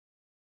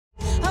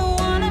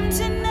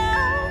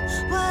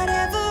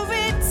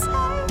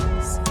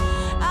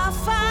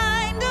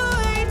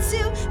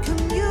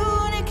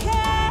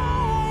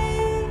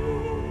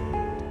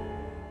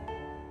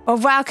Well,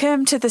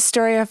 welcome to the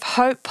Story of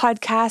Hope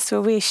podcast, where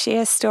we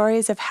share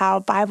stories of how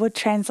Bible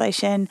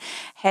translation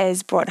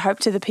has brought hope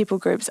to the people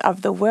groups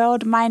of the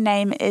world. My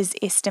name is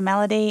Esther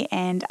Melody,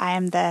 and I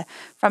am the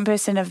front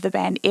person of the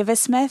band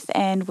Eversmith,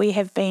 and we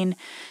have been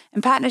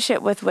in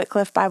partnership with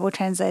Wycliffe Bible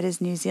Translators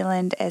New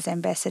Zealand as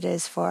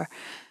ambassadors for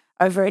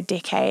over a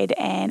decade.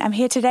 And I'm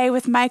here today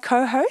with my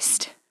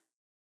co-host.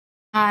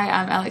 Hi,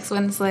 I'm Alex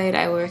Winslade.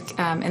 I work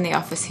in the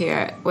office here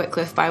at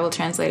Wycliffe Bible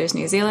Translators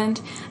New Zealand.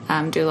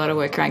 Do a lot of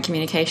work around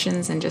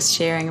communications and just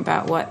sharing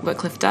about what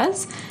Wycliffe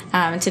does.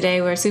 And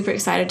today we're super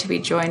excited to be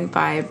joined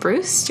by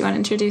Bruce. Do you want to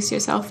introduce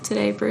yourself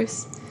today,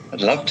 Bruce?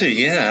 I'd love to,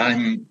 yeah.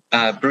 I'm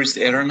Bruce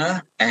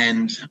Erina,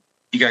 and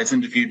you guys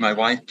interviewed my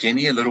wife,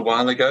 Jenny, a little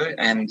while ago,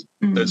 and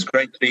it's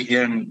great to be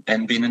here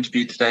and being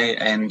interviewed today.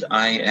 And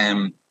I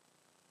am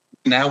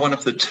now one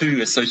of the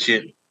two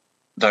associate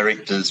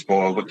directors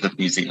for Wycliffe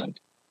New Zealand.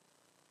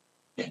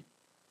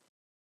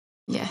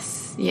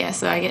 Yes. Yeah,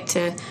 so I get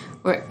to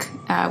work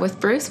with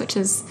Bruce, which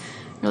is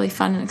really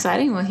fun and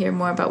exciting. We'll hear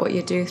more about what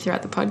you do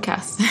throughout the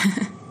podcast.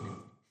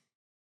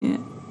 Yeah.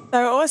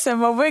 So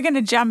awesome. Well, we're going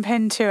to jump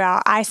into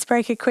our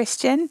icebreaker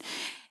question.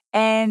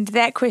 And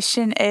that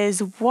question is,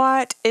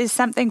 what is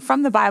something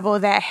from the Bible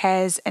that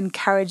has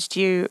encouraged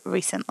you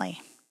recently?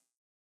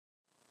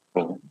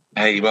 Cool.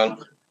 Hey,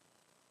 well,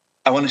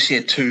 I want to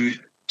share two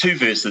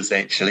verses,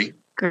 actually.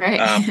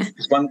 Great.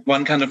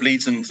 One kind of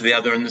leads into the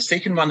other, and the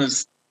second one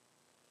is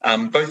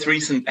both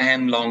recent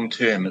and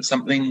long-term. It's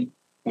something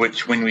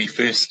which, when we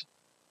first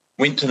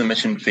went to the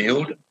mission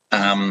field,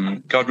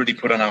 God really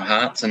put on our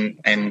hearts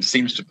and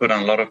seems to put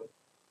on a lot of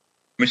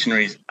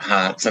missionaries'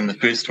 hearts. And the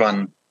first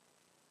one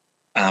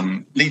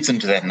leads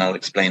into that, and I'll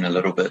explain a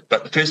little bit.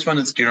 But the first one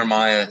is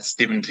Jeremiah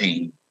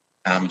 17,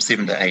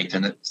 7-8,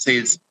 and it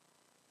says,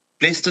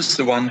 "Blessed is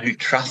the one who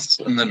trusts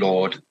in the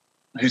Lord,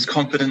 whose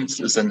confidence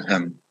is in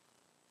him.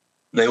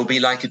 They will be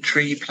like a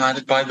tree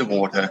planted by the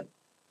water,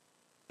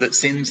 that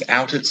sends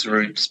out its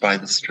roots by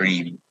the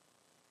stream.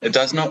 It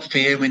does not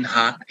fear when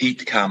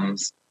heat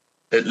comes.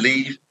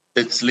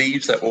 Its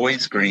leaves are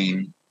always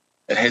green.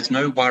 It has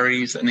no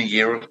worries in a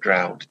year of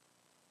drought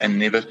and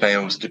never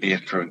fails to bear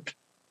fruit."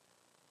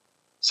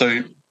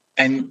 So,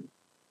 and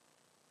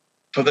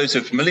for those who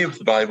are familiar with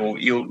the Bible,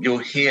 you'll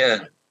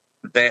hear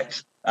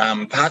that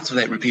parts of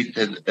that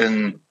repeated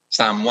in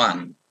Psalm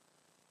 1.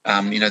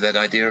 That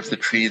idea of the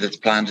tree that's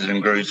planted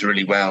and grows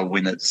really well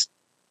when it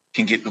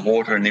can get the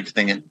water and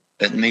everything it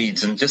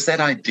needs. And just that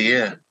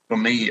idea for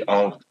me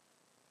of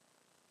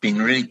being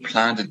really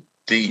planted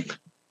deep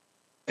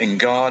in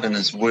God and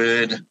his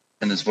word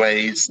and his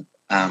ways,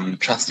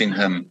 trusting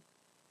him,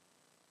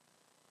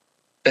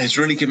 has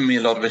really given me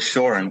a lot of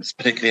assurance.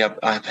 Particularly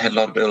I've had a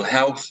lot of ill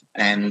health,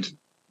 and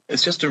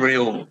it's just a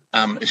real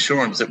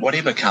assurance that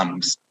whatever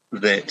comes,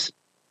 that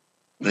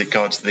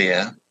God's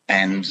there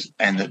and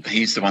that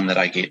he's the one that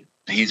I get.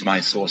 He's my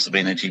source of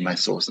energy, my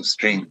source of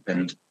strength,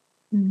 and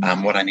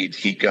what I need to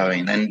keep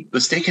going. And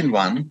the second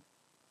one,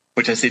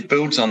 which I said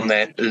builds on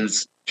that,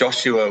 is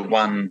Joshua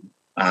 1,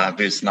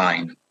 verse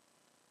 9,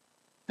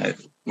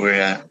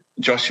 where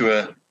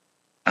Joshua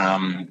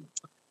has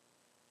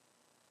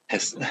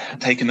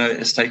taken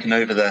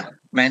over the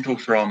mantle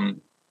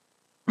from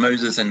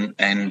Moses,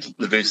 and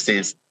the verse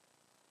says,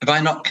 "Have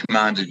I not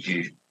commanded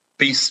you?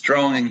 Be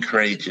strong and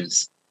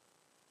courageous.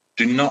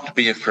 Do not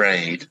be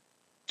afraid.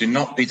 Do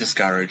not be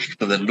discouraged,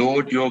 for the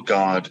Lord your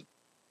God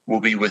will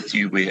be with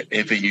you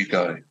wherever you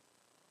go."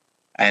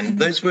 And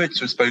those words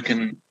were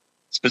spoken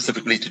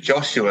specifically to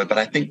Joshua, but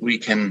I think we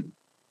can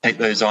take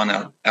those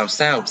on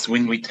ourselves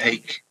when we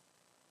take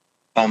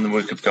on the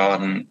work of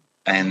God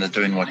and are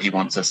doing what he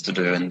wants us to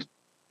do. And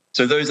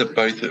so those are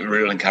both a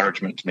real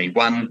encouragement to me.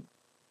 One,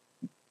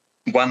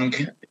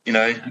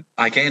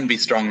 I can be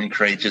strong and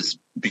courageous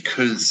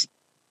because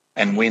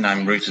and when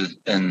I'm rooted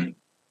in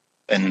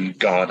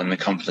God and the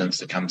confidence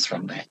that comes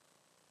from that.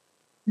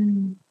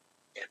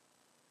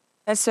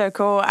 That's so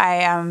cool.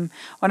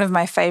 One of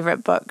my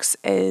favorite books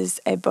is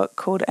a book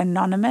called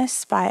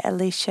Anonymous by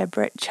Alicia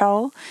Britt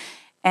Chole,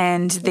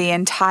 and the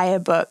entire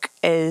book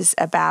is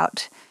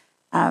about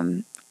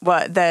I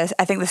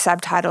think the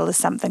subtitle is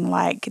something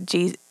like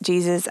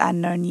Jesus'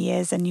 Unknown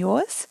Years and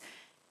Yours,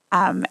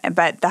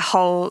 but the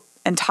whole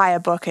entire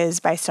book is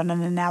based on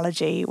an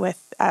analogy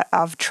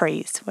of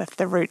trees, with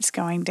the roots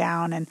going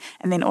down and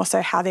then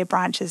also how their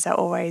branches are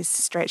always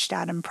stretched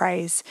out in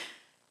praise.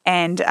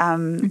 And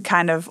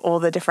kind of all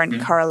the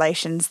different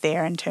correlations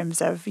there in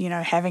terms of,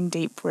 having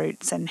deep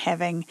roots and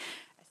having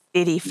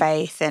steady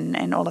faith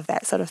and all of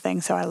that sort of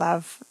thing. So I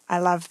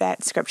love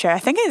that scripture. I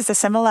think it's a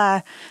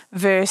similar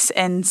verse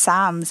in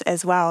Psalms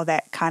as well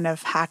that kind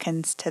of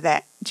harkens to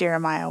that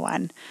Jeremiah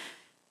one,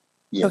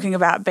 talking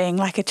about being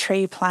like a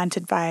tree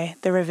planted by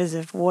the rivers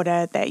of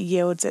water that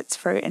yields its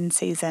fruit in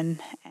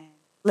season, and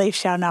leaves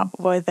shall not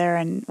wither,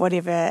 and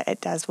whatever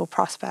it does will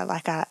prosper.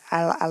 Like I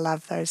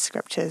love those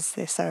scriptures.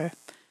 They're so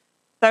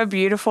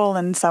beautiful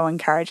and so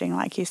encouraging,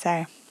 like you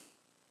say.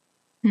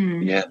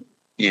 Yeah,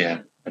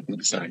 I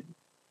think so.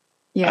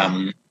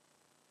 Yeah.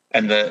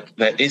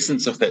 the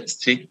essence of that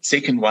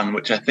second one,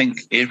 which I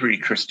think every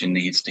Christian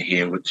needs to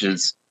hear, which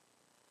is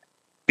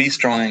be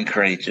strong and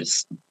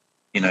courageous.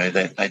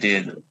 That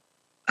idea that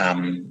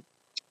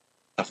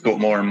I've thought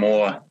more and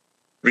more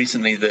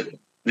recently that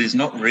there's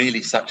not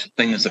really such a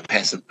thing as a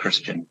passive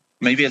Christian.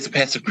 Maybe as a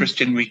passive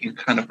Christian, we can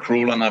kind of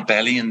crawl on our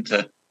belly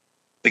into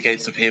the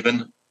gates of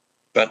heaven.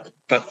 But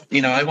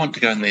I want to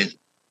go in there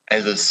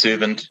as a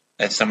servant,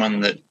 as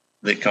someone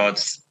that God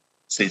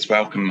says,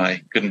 welcome,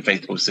 my good and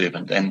faithful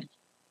servant. And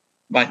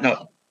might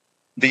not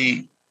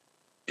be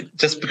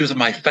just because of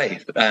my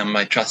faith,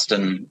 my trust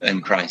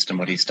in Christ and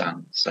what he's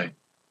done. So,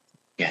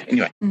 yeah,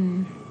 anyway.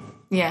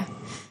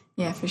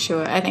 Yeah, for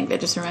sure. I think that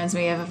just reminds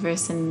me of a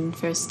verse in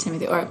 1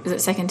 Timothy, or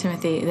is it 2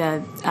 Timothy,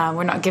 that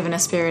we're not given a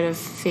spirit of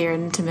fear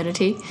and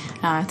timidity.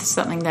 It's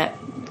something that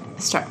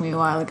struck me a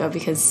while ago,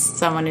 because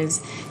someone who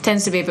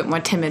tends to be a bit more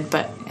timid,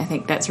 but I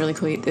think that's really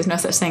cool. There's no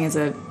such thing as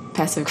a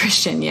passive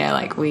Christian. Yeah,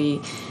 like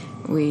we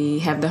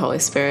have the Holy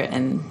Spirit,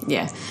 and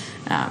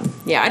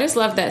I just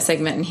love that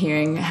segment and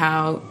hearing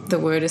how the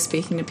Word is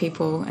speaking to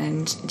people,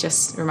 and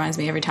just reminds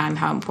me every time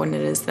how important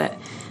it is that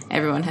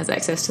everyone has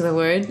access to the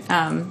Word.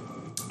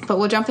 But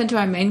we'll jump into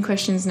our main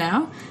questions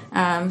now.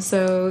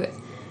 The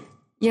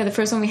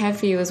first one we have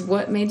for you is,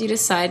 what made you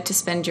decide to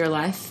spend your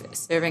life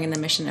serving in the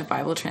mission of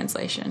Bible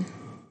translation?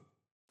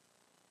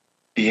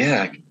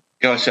 Yeah,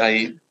 gosh,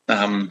 it's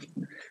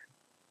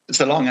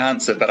a long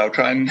answer, but I'll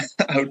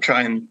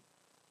try and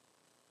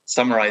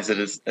summarize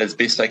it as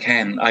best I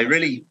can. I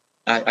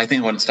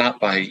think I want to start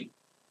by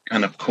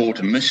kind of call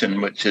to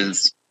mission,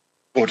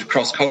 or to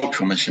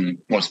cross-cultural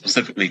mission more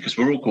specifically, because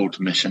we're all called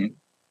to mission.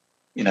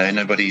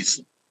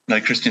 No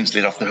Christians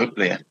let off the hook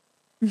there.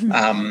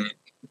 Mm-hmm.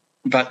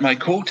 But my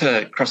call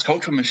to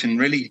cross-cultural mission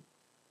really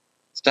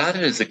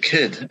started as a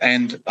kid,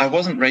 and I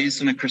wasn't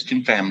raised in a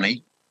Christian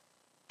family,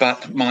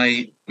 but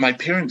my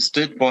parents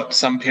did what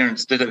some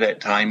parents did at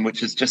that time,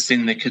 which is just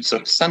send their kids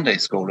off to Sunday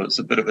school. It was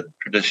a bit of a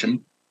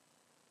tradition.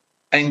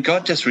 And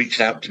God just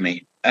reached out to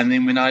me. And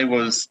then when I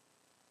was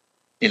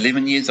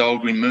 11 years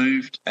old, we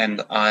moved,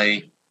 and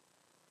I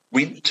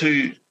went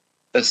to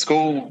a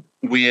school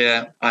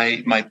where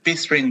my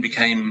best friend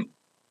became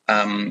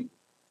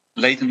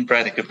Leighton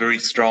Braddock, a very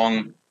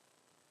strong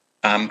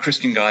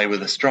Christian guy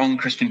with a strong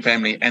Christian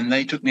family, and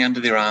they took me under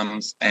their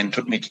arms and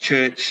took me to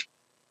church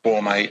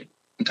for my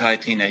entire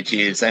teenage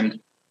years. And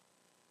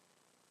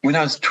when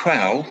I was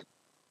 12,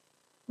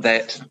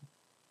 that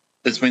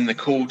is when the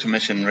call to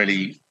mission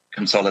really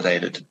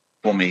consolidated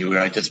for me,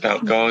 where I just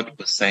felt God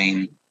was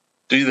saying,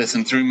 do this.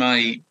 And through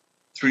my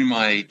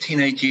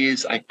teenage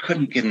years, I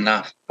couldn't get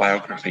enough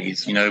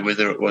biographies,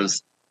 whether it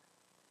was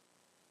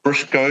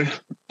Brushko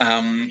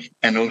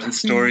and all his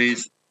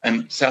stories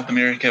in South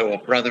America, or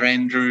Brother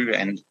Andrew,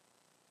 and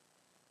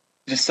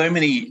just so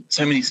many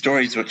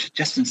stories which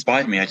just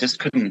inspired me. I just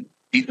couldn't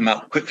eat them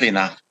up quickly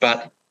enough.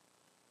 But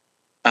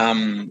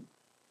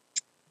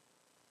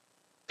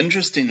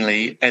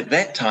interestingly, at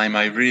that time,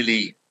 I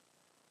really,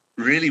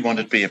 really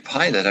wanted to be a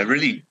pilot. I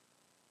really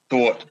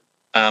thought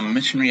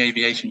missionary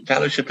aviation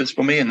fellowship is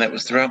for me, and that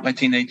was throughout my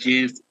teenage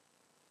years.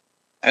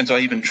 And so I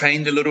even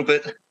trained a little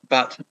bit,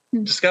 but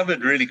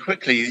discovered really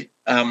quickly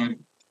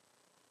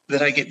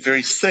that I get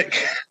very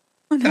sick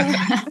when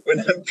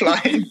I'm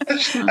flying.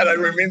 And I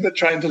remember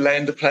trying to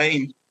land a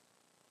plane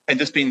and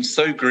just being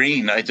so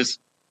green. I just,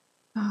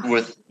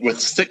 with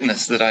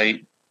sickness, that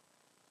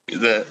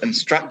the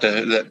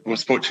instructor that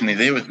was fortunately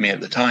there with me at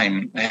the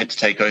time, I had to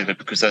take over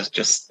because I was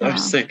just so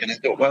sick. And I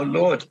thought, well,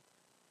 Lord,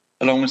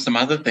 along with some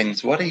other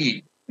things, what are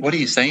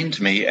you saying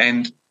to me?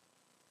 And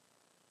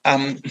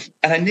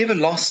I never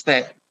lost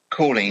that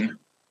calling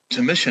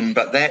to mission,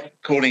 but that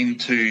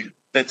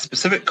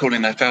specific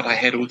calling I felt I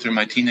had all through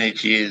my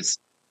teenage years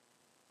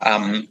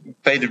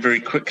faded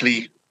very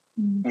quickly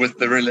with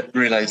the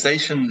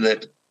realization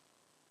that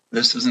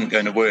this isn't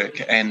going to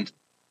work, and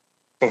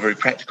for very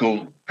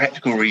practical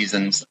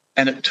reasons.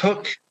 And it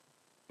took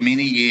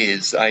many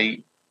years.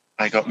 I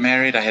got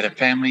married, I had a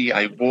family,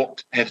 I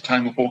had a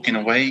time of walking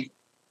away,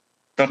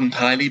 not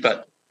entirely,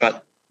 but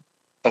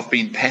of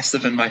being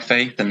passive in my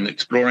faith and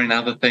exploring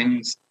other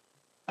things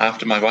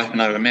after my wife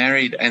and I were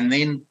married. And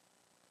then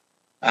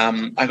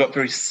I got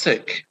very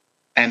sick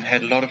and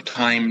had a lot of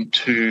time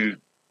to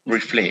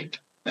reflect.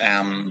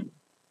 And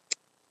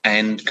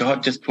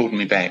God just pulled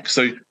me back.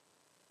 So,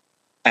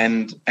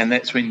 and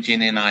that's when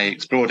Jenny and I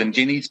explored. And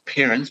Jenny's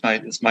parents,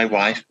 my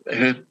wife,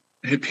 her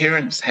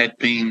parents had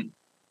been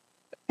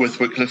with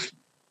Wycliffe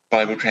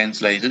Bible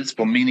translators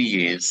for many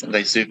years.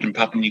 They served in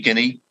Papua New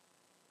Guinea.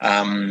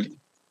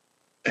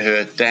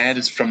 Her dad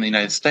is from the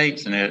United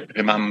States, and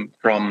her mum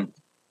from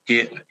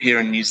here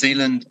in New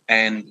Zealand,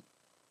 and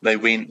they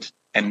went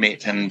and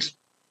met and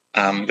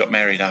got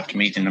married after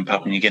meeting in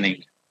Papua New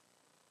Guinea.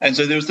 And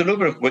so there was a little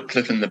bit of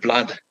Wycliffe in the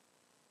blood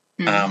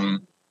in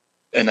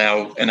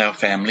our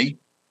family.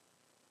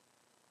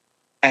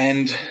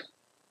 And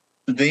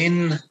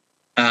then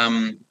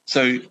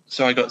so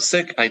I got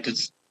sick.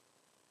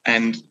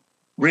 And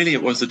really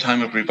it was a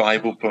time of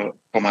revival for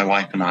my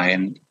wife and I,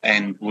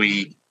 and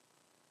we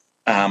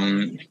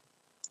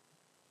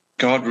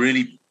God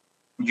really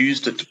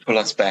used it to pull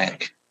us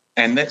back.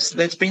 And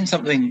that's been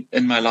something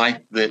in my life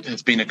that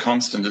has been a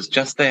constant, is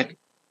just that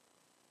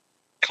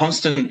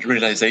constant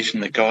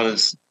realization that God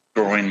is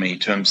drawing me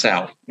to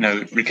himself.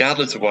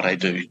 Regardless of what I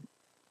do,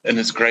 in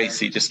his grace,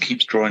 he just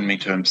keeps drawing me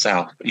to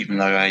himself, even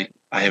though I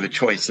have a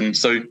choice. And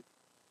so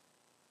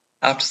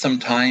after some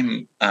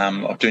time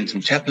of doing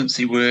some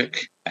chaplaincy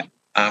work,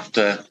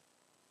 after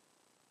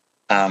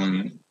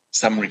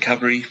some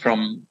recovery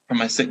from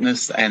my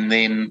sickness, and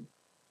then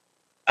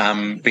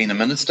being a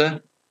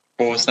minister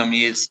for some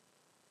years,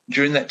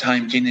 during that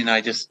time, Jenny and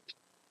I just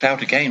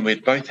felt again,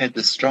 we'd both had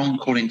this strong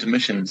calling to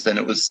missions, and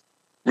it was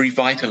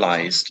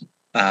revitalized.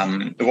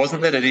 It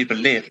wasn't that it ever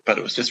left, but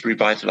it was just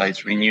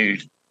revitalized,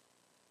 renewed.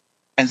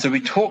 And so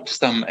we talked to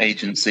some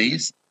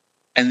agencies,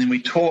 and then we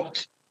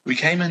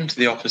came into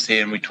the office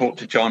here and we talked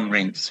to John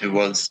Rentz, who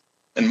was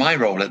in my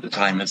role at the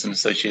time as an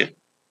associate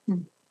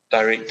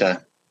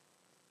director.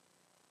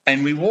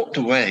 And we walked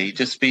away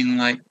just being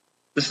like,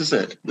 this is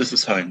it. This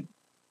is home.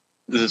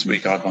 This is where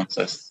God wants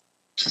us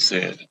to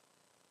serve.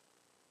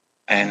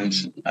 And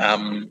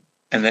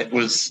that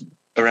was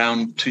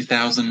around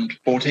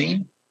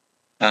 2014,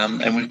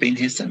 and we've been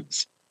here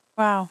since.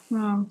 Wow.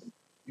 So.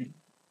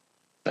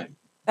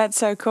 That's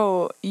so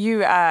cool.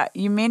 You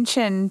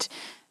mentioned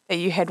that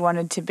you had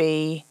wanted to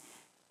be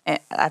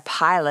a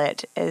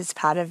pilot as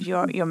part of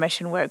your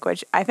mission work,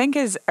 which I think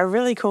is a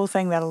really cool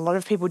thing that a lot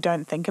of people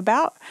don't think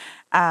about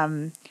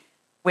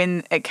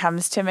when it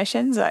comes to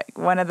missions. Like,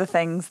 one of the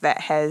things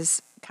that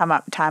has come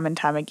up time and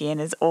time again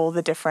is all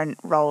the different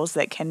roles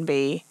that can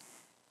be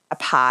a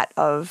part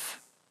of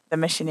the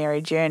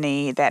missionary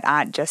journey that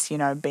aren't just,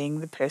 being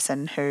the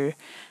person who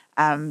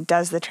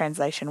does the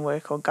translation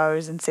work or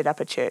goes and set up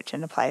a church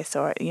in a place,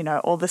 or,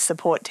 all the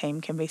support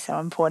team can be so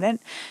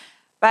important.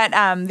 But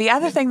the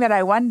other thing that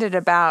I wondered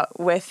about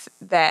with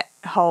that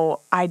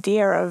whole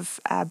idea of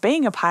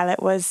being a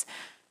pilot was,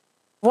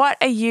 what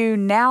are you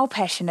now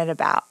passionate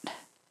about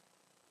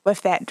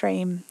with that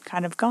dream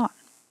kind of gone?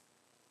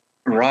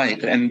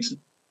 Right. And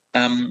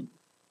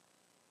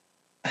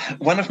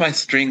one of my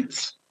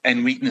strengths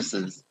and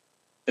weaknesses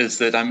is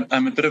that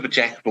I'm a bit of a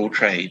jack of all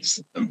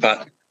trades,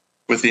 but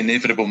with the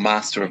inevitable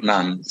master of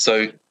none.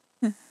 So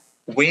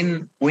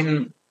when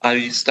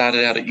I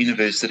started out at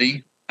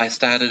university, I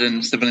started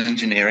in civil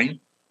engineering,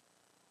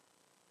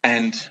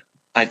 and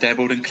I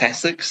dabbled in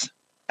classics,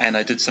 and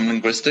I did some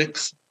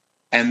linguistics,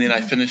 and then I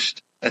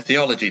finished a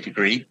theology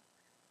degree,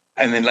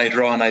 and then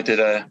later on I did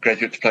a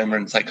graduate diploma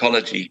in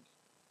psychology.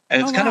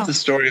 And it's kind of the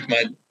story of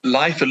my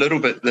life a little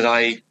bit,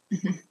 that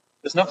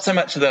it's not so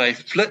much that I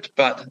flit,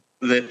 but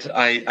that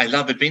I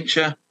love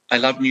adventure, I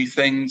love new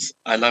things,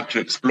 I love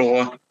to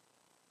explore,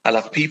 I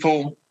love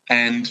people.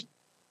 And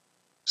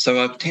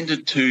so I've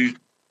tended to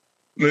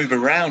move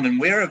around, and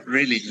where I've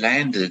really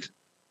landed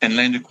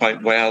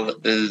quite well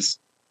is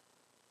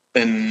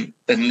in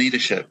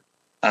leadership.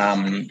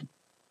 I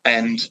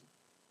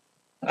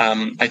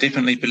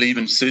definitely believe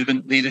in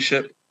servant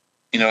leadership.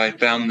 I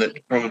found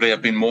that probably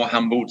I've been more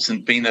humbled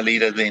since being a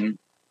leader than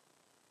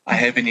I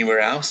have anywhere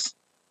else,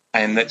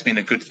 and that's been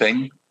a good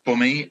thing for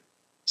me.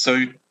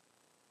 So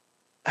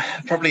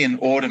probably in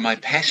order, my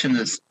passion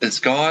is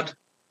God,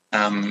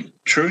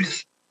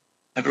 truth.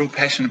 I have a real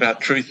passion about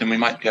truth, and we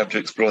might be able to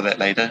explore that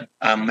later,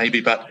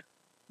 maybe,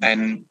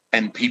 and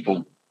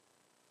people.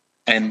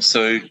 And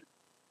so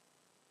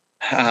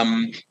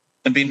I'm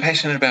being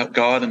passionate about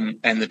God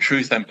and the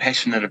truth. I'm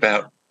passionate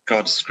about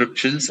God's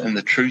scriptures and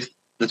the truth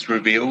that's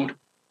revealed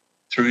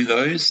through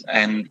those,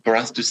 and for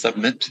us to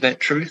submit to that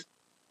truth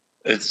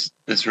is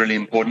really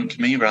important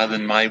to me, rather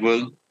than my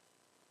will,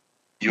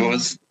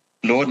 yours,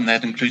 Lord, and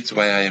that includes the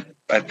way I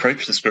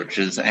approach the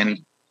scriptures.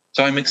 And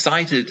so I'm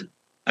excited,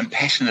 I'm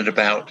passionate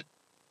about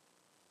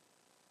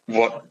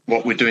what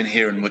we're doing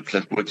here in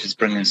Wycliffe, which is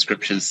bringing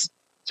scriptures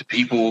to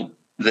people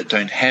that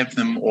don't have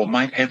them or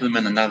might have them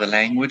in another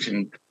language,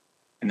 and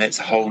that's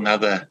a whole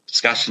nother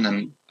discussion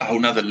and a whole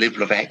nother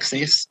level of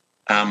access,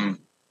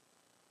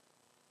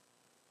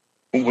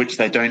 which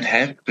they don't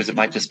have because it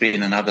might just be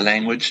in another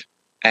language.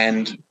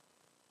 And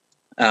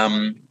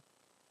I'm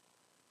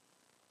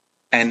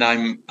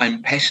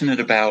passionate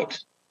about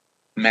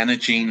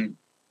managing.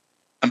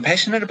 I'm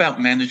passionate about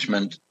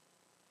management,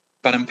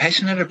 but I'm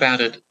passionate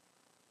about it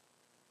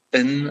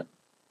in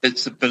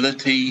its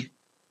ability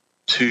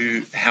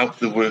to help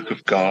the work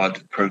of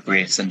God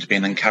progress and to be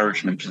an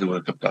encouragement to the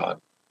work of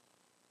God.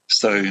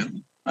 So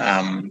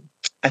I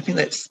think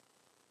that's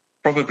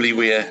probably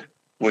where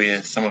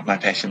some of my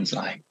passions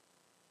lie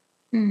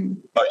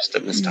most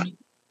at this time.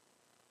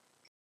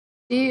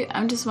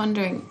 I'm just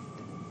wondering,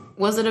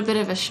 was it a bit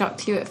of a shock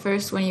to you at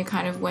first when you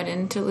kind of went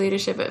into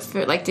leadership?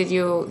 Like, did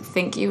you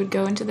think you would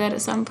go into that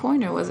at some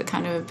point, or was it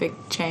kind of a big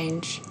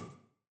change?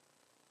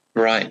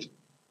 Right.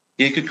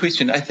 Yeah, good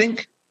question. I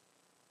think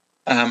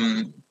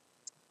to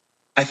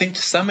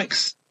some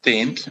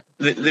extent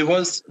it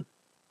was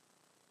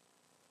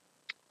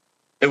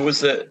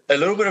a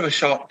little bit of a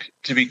shock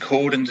to be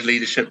called into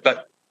leadership,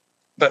 but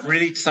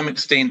really to some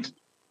extent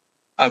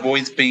I've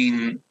always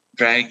been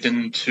dragged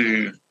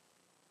into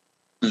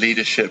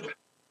leadership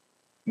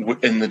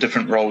in the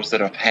different roles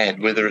that I've had,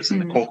 whether it's in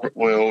the corporate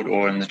world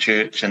or in the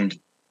church. And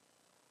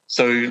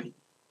so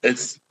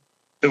it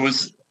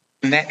was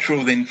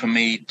natural then for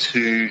me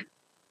to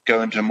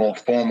go into a more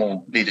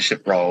formal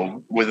leadership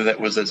role, whether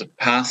that was as a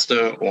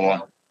pastor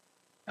or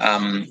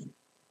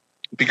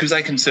because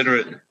I consider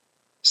it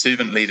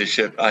servant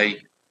leadership.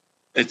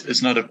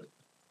 It's never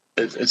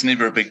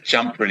a big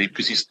jump really,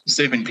 because you're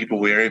serving people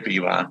wherever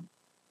you are.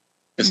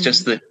 It's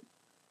just that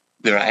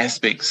there are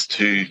aspects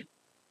to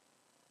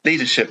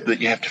leadership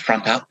that you have to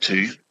front up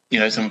to,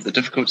 some of the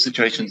difficult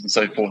situations and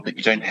so forth that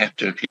you don't have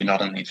to if you're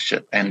not in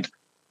leadership. And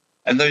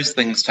those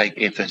things take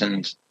effort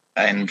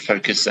and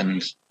focus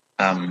and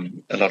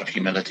a lot of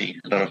humility,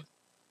 a lot of,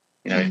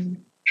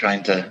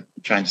 trying to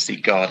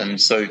seek God.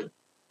 And so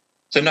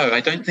no,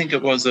 I don't think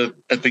it was a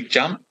big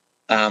jump,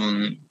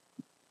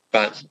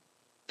 but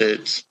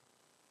it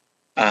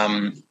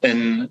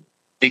in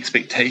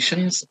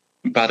expectations,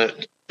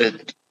 but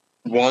it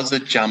was a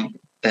jump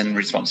in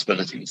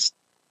responsibilities.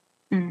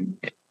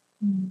 Yeah.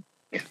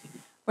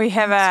 We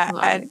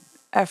have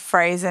a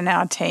phrase in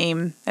our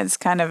team. It's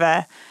kind of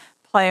a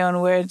play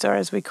on words, or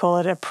as we call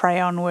it, a pray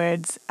on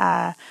words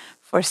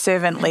for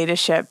servant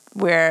leadership,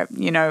 where,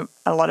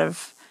 a lot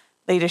of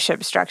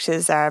leadership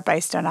structures are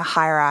based on a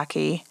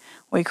hierarchy.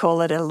 We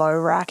call it a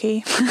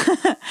low-rarchy,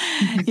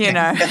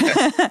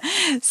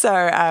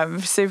 So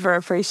super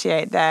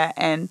appreciate that,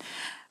 and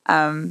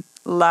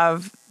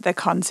love the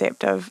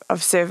concept of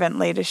servant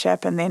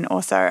leadership. And then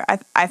also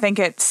I think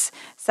it's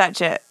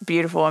such a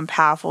beautiful and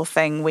powerful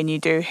thing when you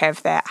do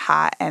have that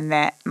heart and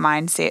that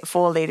mindset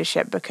for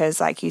leadership, because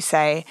like you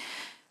say,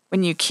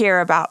 when you care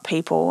about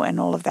people and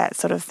all of that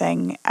sort of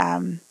thing,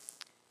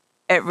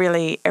 it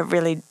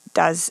really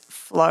does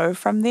flow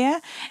from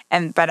there.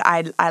 But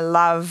I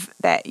love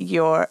that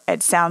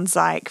it sounds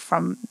like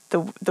from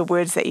the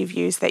words that you've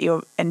used that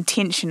you're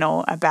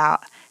intentional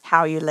about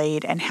how you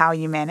lead and how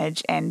you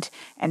manage and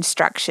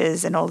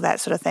structures and all that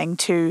sort of thing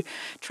to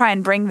try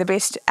and bring the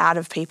best out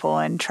of people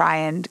and try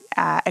and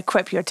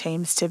equip your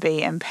teams to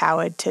be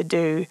empowered to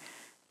do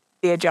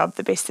their job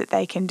the best that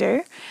they can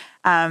do,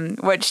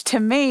 which to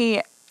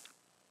me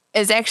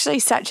is actually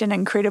such an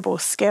incredible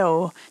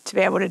skill to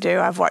be able to do.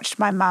 I've watched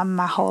my mum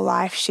my whole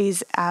life.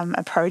 She's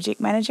a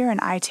project manager in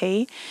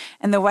IT,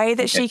 and the way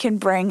that she can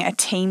bring a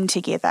team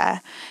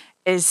together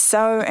is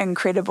so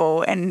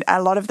incredible. And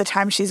a lot of the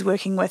time she's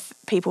working with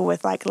people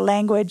with like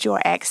language or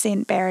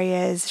accent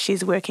barriers.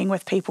 She's working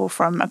with people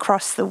from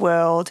across the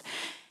world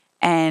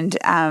and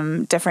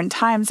different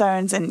time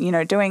zones and,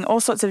 doing all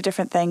sorts of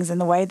different things.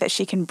 And the way that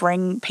she can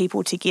bring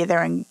people together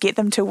and get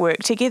them to work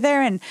together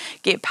and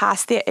get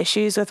past their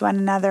issues with one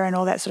another and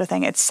all that sort of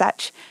thing. It's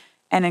such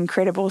an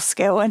incredible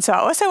skill. And so I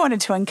also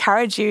wanted to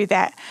encourage you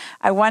that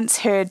I once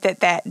heard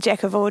that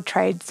jack of all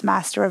trades,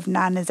 master of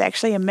none is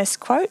actually a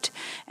misquote.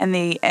 And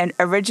the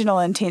original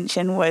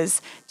intention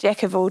was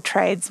jack of all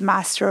trades,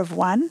 master of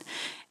one.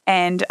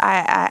 And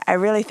I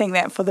really think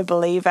that for the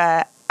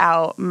believer,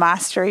 our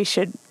mastery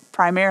should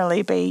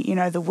primarily be,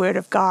 the word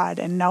of God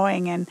and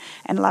knowing and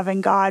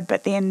loving God.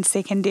 But then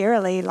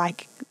secondarily,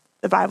 like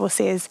the Bible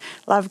says,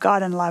 love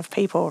God and love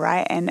people,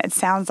 right? And it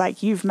sounds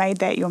like you've made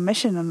that your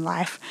mission in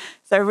life.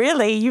 So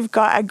really, you've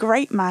got a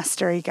great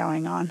mastery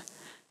going on.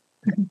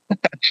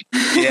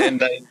 Yeah,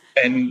 and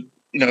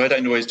I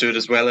don't always do it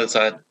as well as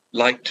I'd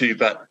like to,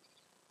 but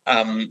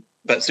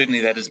certainly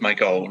that is my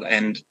goal.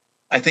 And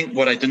I think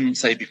what I didn't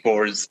say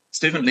before is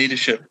servant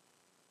leadership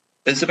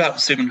is about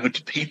servanthood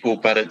to people,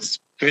 but it's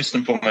first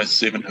and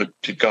foremost servanthood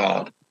to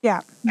God.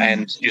 Yeah.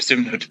 And your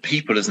servanthood to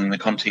people is in the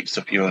context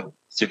of your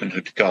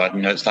servanthood to God.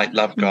 It's like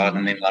love God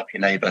and then love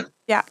your neighbor.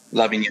 Yeah.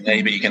 Loving your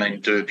neighbor, you can only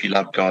do if you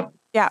love God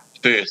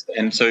first.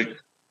 And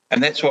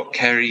that's what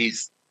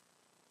carries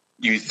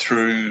you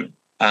through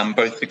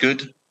both the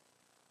good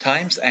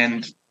times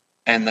and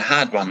the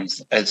hard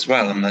ones as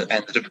well, and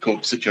the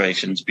difficult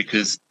situations,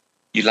 because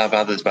you love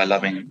others by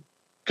loving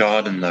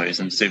God in those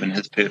and serving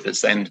his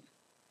purpose. And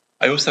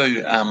I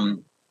also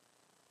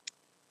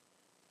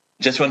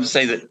just want to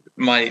say that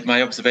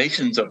my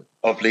observations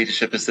of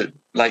leadership is that,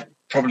 like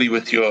probably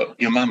with your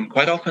mum,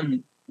 quite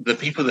often the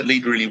people that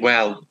lead really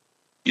well,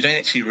 you don't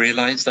actually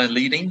realize they're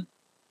leading.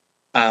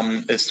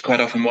 It's quite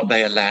often what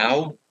they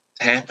allow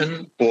to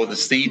happen, or the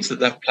seeds that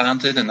they've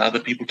planted and other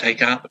people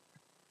take up,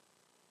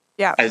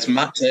 as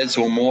much as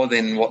or more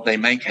than what they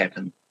make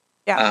happen.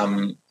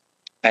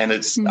 And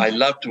it's I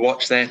love to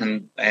watch that,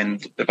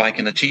 and if I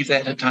can achieve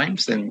that at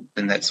times, then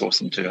that's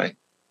awesome too. I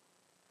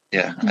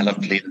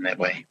love to lead in that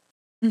way.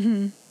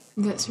 Mm-hmm.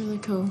 That's really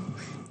cool.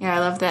 Yeah, I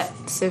love that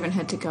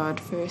servanthood to God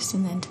first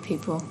and then to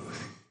people.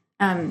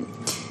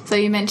 So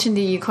you mentioned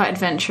that you're quite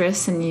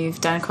adventurous and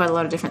you've done quite a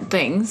lot of different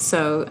things.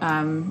 So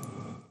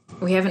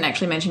we haven't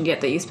actually mentioned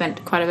yet that you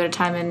spent quite a bit of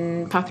time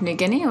in Papua New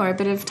Guinea, or a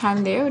bit of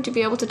time there. Would you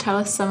be able to tell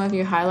us some of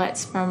your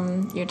highlights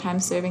from your time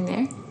serving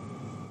there?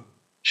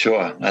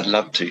 Sure, I'd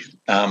love to.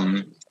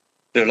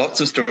 There are lots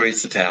of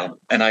stories to tell,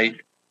 and I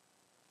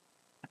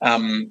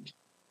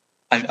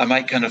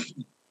might kind of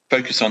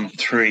focus on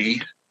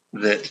three.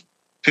 That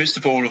first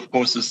of all, of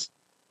course, is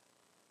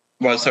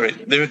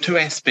there are two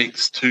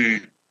aspects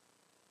to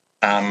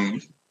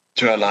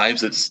our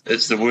lives.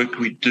 It's the work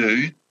we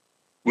do,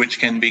 which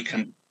can be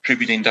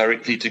contributing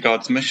directly to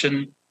God's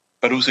mission,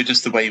 but also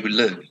just the way we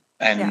live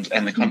and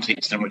the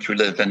context in which we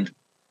live. And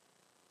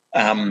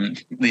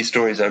these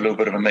stories are a little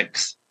bit of a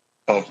mix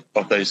of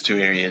those two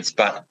areas.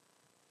 But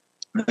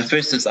the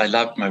first is I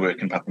loved my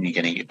work in Papua New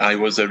Guinea. I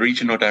was a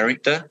regional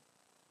director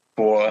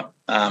for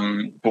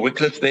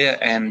Wycliffe there,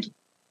 and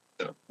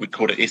we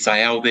called it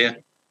SIL there.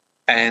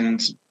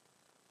 And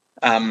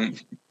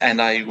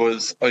I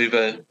was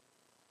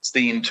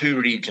overseeing two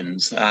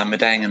regions,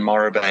 Madang and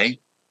Morro Bay,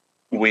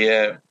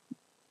 where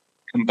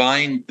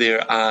combined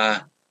there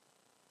are,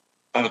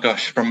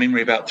 from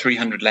memory, about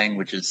 300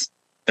 languages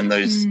in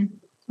those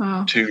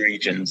two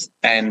regions.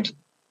 And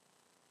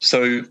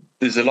so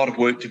there's a lot of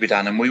work to be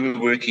done. And we were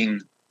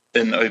working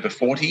in over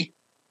 40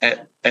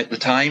 at the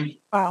time,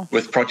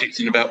 with projects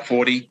in about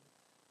 40.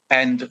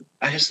 And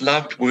I just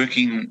loved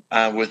working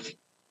with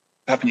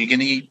Papua New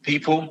Guinea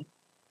people.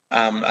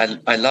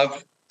 I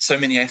love so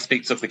many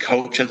aspects of the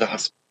culture.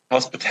 The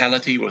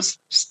hospitality was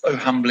so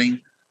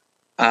humbling.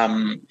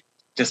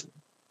 Just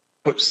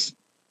puts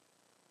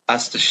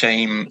us to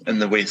shame in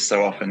the West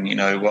so often,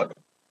 what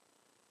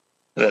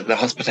the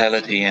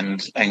hospitality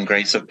and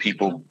grace of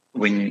people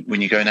when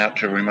you're going out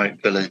to a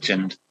remote village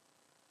and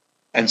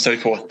so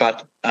forth.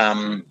 But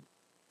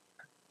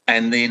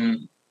and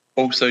then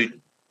also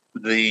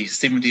the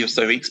 70 or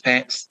so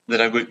expats that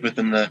I worked with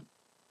in the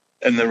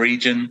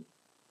region,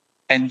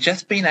 and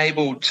just being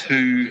able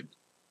to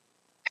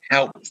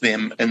help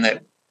them in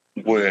that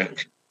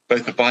work,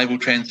 both the Bible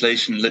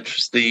translation,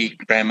 literacy,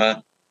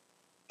 grammar,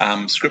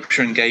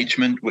 scripture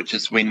engagement, which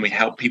is when we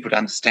help people to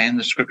understand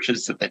the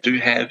scriptures that they do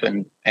have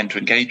and to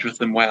engage with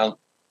them well.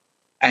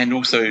 And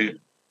also,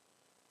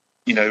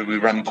 we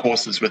run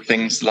courses with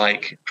things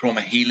like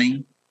trauma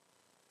healing,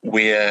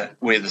 where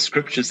the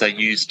scriptures are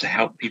used to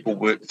help people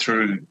work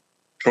through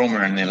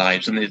trauma in their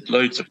lives. And there's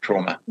loads of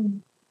trauma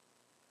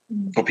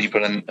for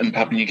people in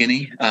Papua New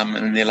Guinea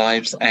in their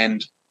lives.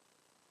 And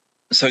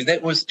so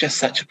that was just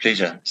such a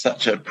pleasure,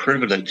 such a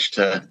privilege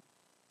to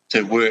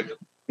work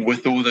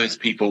with all those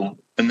people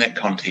in that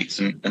context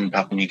in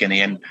Papua New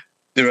Guinea. And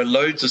there are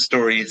loads of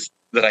stories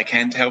that I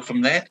can tell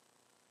from that,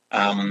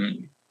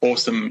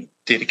 awesome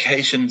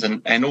dedications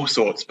and all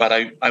sorts, but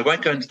I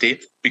won't go into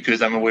depth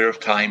because I'm aware of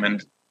time,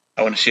 and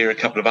I want to share a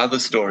couple of other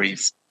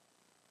stories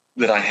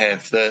that I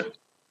have.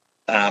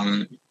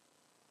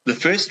 The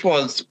first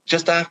was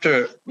just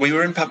after we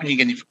were in Papua New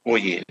Guinea for 4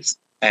 years,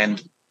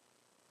 and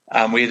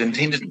we had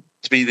intended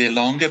to be there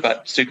longer,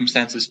 but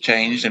circumstances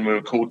changed and we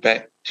were called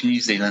back to New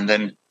Zealand.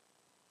 And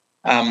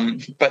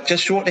but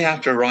just shortly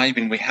after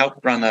arriving, we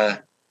helped run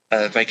a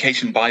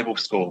vacation Bible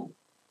school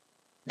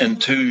in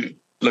two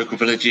local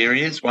village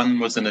areas. One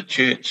was in a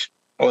church,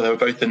 or they were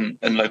both in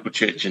local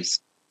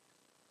churches.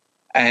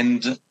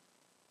 And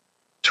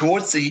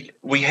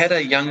we had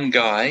a young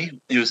guy,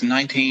 he was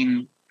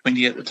 19,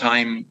 20 at the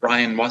time,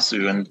 Brian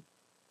Wasu,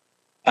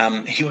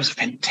 and he was a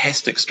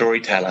fantastic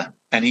storyteller.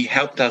 And he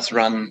helped us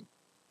run,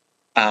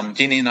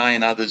 Jenny and I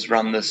and others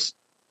run this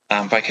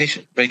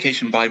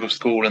vacation Bible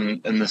school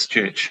in this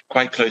church,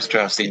 quite close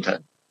to our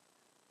centre.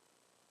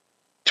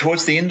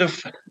 Towards the end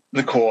of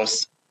the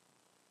course,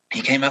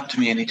 he came up to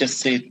me and he just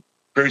said,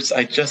 "Bruce,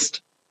 I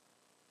just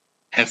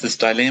have this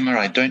dilemma.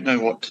 I don't know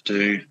what to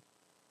do."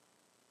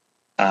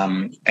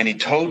 And he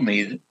told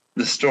me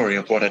the story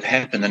of what had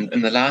happened. And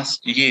in the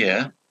last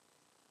year,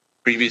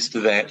 previous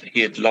to that,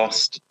 he had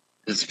lost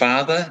his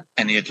father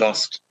and he had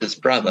lost his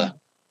brother.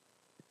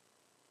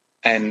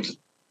 And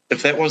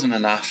if that wasn't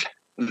enough,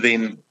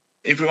 then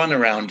everyone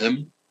around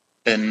him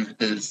in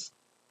his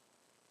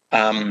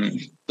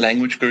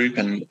language group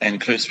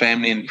and close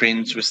family and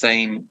friends were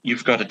saying,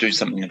 "You've got to do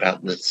something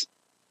about this."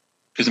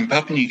 Because in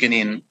Papua New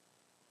Guinean,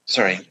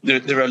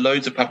 there are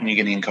loads of Papua New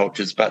Guinean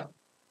cultures, but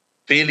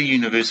fairly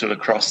universal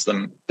across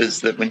them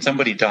is that when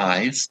somebody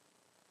dies,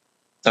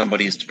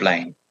 somebody is to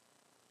blame.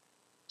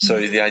 So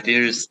the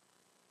idea is,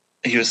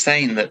 he was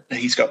saying that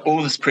he's got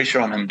all this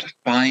pressure on him to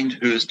find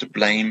who is to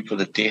blame for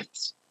the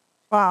deaths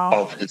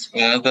of his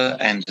father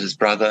and his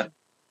brother,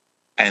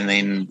 and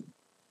then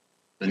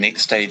the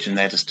next stage in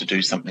that is to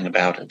do something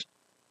about it.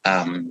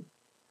 And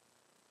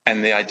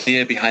the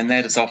idea behind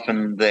that is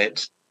often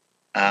that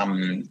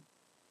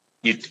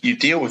you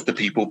deal with the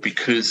people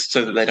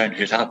so that they don't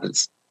hurt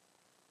others.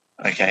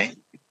 Okay.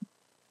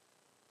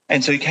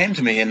 And so he came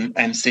to me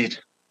and said,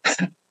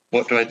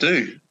 "What do I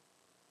do?"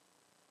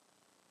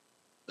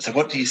 So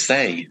what do you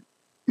say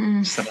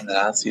to someone that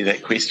asks you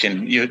that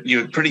question?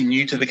 You're pretty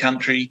new to the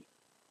country.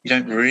 You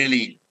don't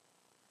really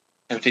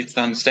have depth of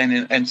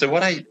understanding. And so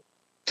what I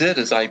did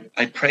is I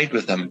prayed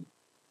with him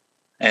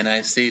and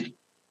I said,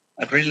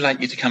 "I'd really like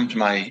you to come to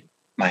my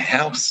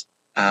house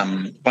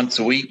once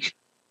a week,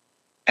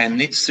 and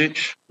let's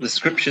search the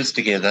scriptures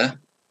together.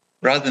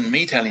 Rather than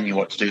me telling you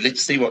what to do,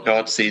 let's see what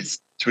God says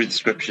through the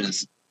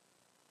scriptures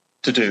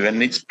to do, and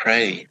let's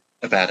pray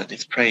about it.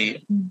 Let's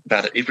pray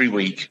about it every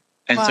week."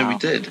 And so we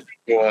did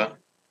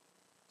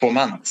for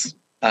months,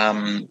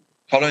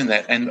 following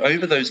that. And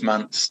over those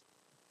months,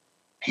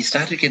 he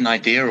started to get an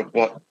idea of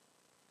what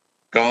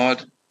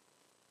God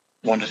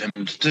wanted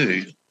him to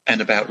do, and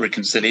about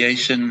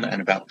reconciliation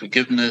and about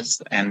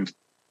forgiveness and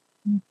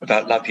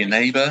about love your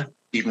neighbor,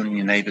 even when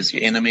your neighbor's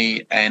your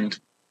enemy. And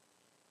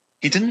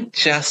he didn't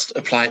just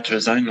apply it to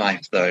his own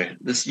life, though.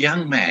 This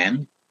young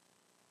man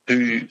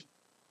who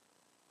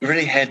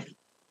really had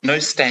no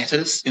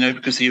status,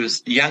 because he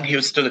was young, he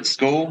was still at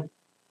school.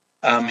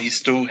 He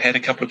still had a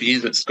couple of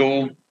years at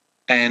school.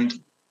 And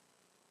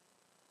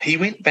he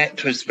went back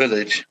to his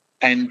village,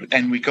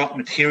 and we got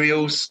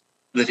materials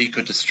that he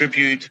could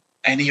distribute.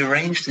 And he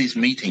arranged these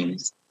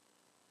meetings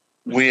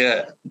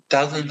where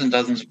dozens and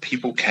dozens of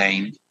people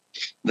came,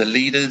 the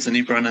leaders and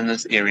everyone in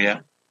this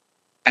area,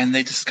 and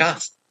they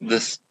discussed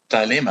this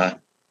dilemma,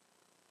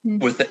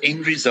 with the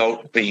end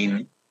result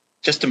being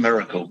just a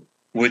miracle,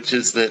 which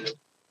is that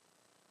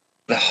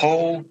the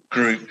whole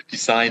group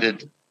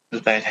decided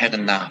that they'd had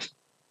enough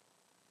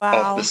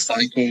of the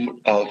cycle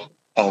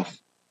of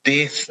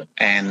death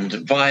and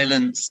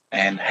violence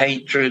and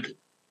hatred.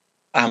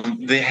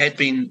 There had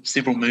been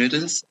several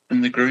murders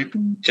in the group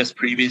just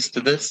previous to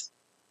this,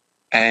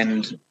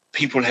 and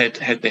people had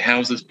their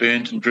houses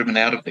burnt and driven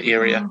out of the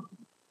area.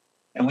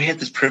 And we had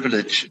this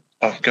privilege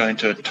of going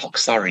to a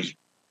toksari,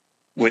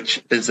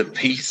 which is a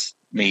peace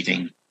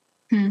meeting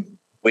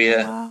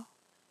where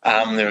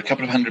there were a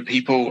couple of hundred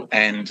people,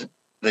 and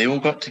they all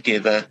got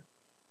together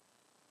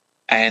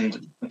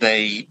and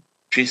they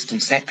dressed in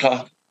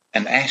sackcloth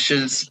and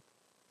ashes.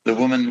 The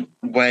women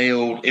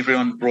wailed.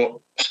 Everyone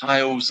brought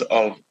piles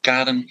of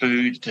garden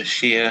food to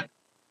share.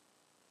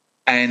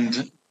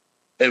 And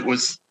it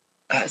was,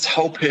 its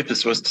whole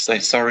purpose was to say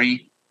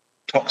sorry.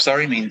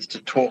 Toksari means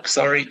to talk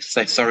sorry, to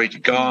say sorry to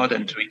God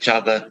and to each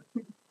other,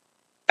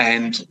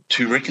 and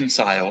to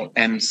reconcile.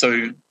 And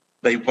so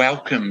they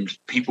welcomed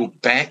people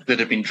back that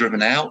had been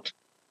driven out.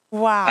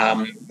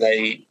 Wow.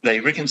 They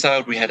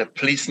reconciled. We had a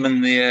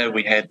policeman there.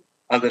 We had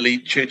other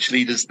church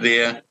leaders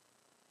there.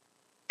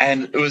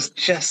 And it was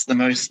just the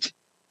most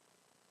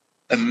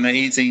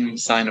amazing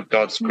sign of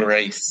God's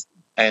grace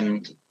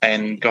and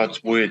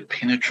God's word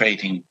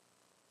penetrating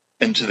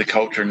into the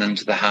culture and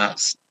into the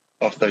hearts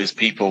of those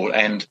people.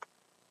 And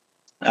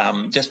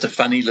just a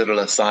funny little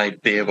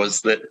aside there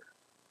was that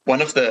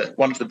one of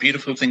the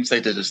beautiful things they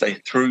did is they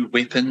threw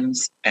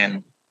weapons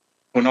and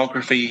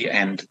pornography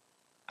and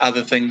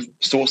other things,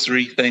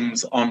 sorcery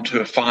things, onto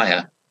a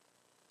fire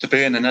to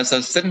burn. And as I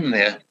was sitting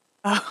there,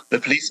 the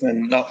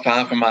policeman not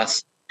far from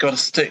us got a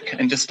stick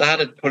and just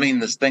started pulling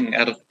this thing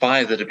out of the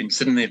fire that had been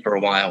sitting there for a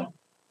while.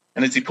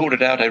 And as he pulled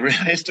it out, I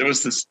realized it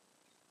was this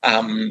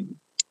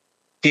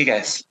tear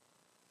gas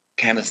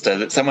canister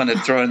that someone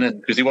had thrown in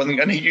because he wasn't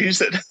going to use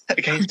it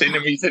against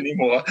enemies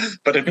anymore,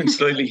 but had been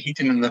slowly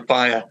heating in the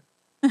fire.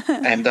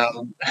 And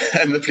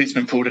the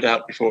policeman pulled it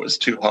out before it was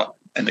too hot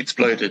and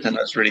exploded, and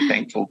I was really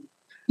thankful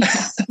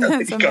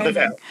that he got it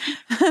out.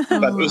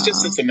 But it was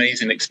just this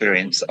amazing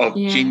experience of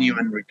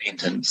genuine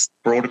repentance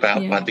brought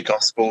about by the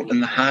gospel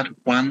in the heart of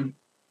one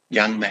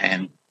young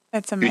man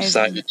That's who amazing.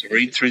 decided to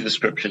read through the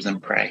scriptures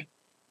and pray.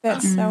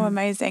 That's so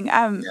amazing.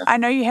 I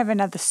know you have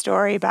another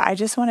story, but I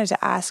just wanted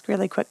to ask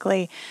really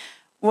quickly,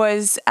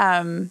 was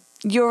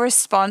your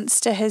response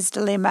to his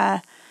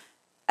dilemma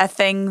a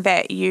thing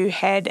that you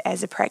had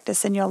as a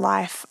practice in your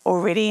life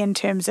already in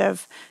terms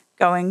of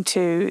going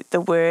to the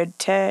word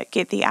to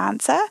get the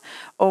answer?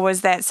 Or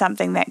was that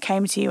something that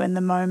came to you in the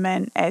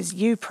moment as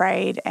you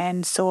prayed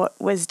and sought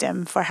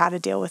wisdom for how to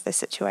deal with the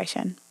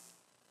situation?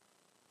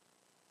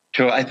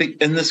 Sure. I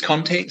think in this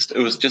context, it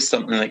was just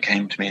something that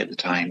came to me at the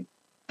time,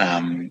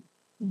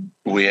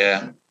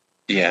 where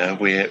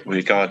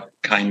God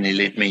kindly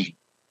led me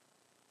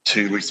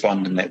to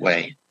respond in that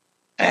way.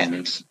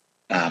 And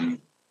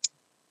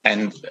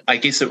I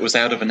guess it was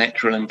out of a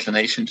natural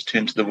inclination to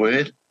turn to the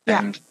word.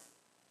 Yeah.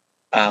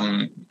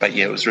 But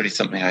it was really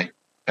something I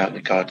felt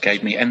that God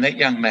gave me. And that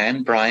young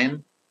man,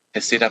 Brian,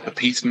 has set up a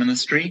peace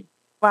ministry.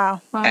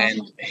 Wow.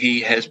 And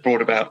he has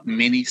brought about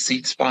many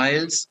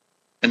ceasefires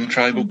in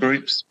tribal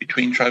groups,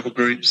 between tribal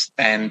groups,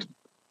 and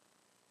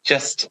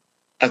just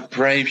a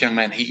brave young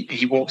man.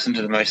 He walks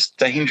into the most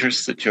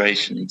dangerous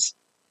situations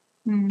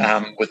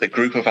with a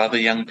group of other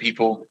young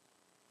people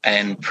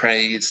and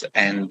prays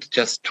and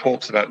just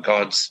talks about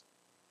God's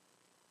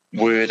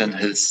word and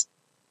his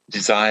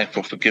desire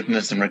for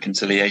forgiveness and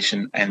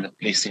reconciliation and the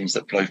blessings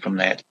that flow from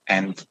that.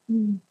 And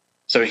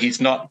so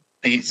he's not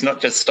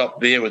just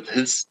stopped there with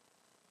his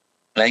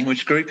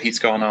language group. He's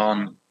gone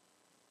on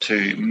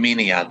to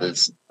many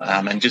others.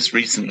 And just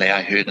recently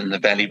I heard in the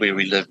valley where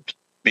we lived,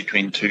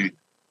 between two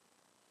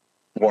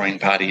warring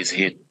parties,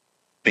 he had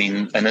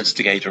been an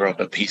instigator of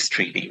a peace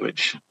treaty,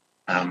 which,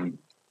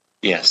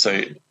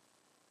 so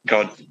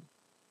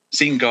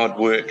seeing God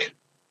work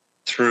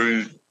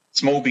through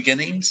small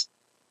beginnings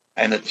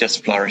and it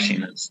just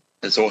flourishing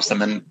is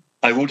awesome. And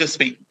I will just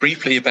speak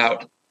briefly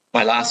about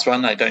my last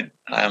one.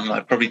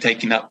 I've probably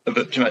taken up a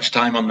bit too much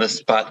time on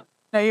this, but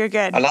No, you're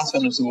good. my last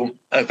one was all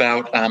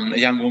about a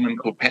young woman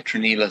called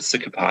Petronila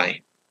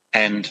Sikapai.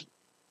 And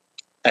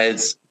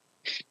as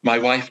my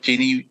wife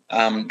Jenny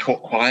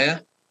taught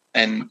choir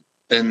and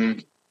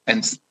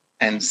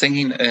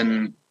singing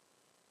in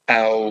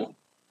our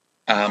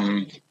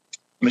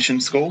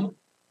mission school.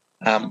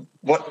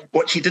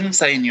 What she didn't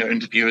say in your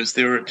interview is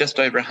there were just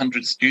over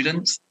 100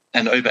 students,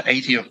 and over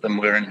 80 of them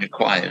were in her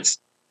choirs.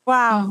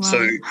 Wow.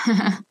 So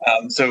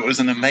it was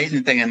an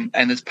amazing thing.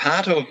 And as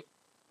part of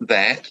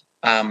that,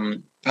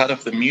 part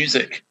of the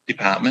music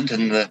department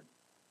in the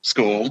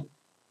school,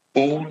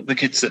 all the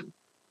kids that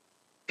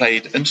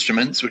played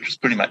instruments, which was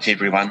pretty much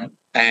everyone,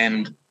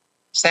 and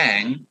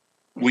sang,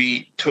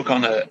 we took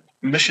on a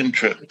mission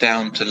trip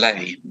down to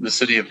Lae, the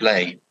city of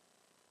Lae.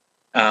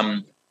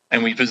 And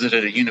we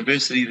visited a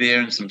university there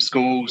and some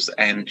schools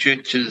and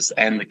churches,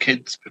 and the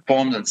kids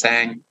performed and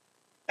sang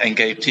and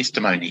gave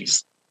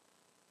testimonies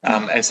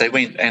as they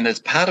went. And as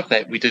part of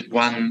that, we did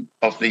one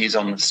of these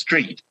on the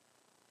street.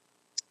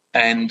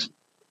 And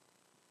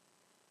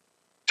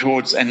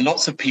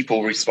lots of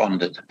people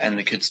responded, and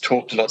the kids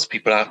talked to lots of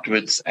people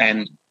afterwards.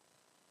 And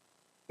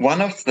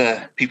one of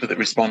the people that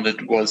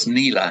responded was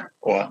Neela,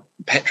 or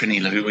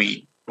Petronila, who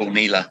we call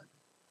Neela,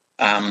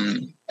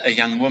 a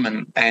young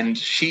woman. And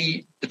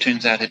she, it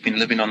turns out, had been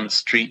living on the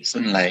streets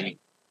in Lae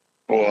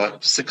for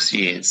 6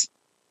 years,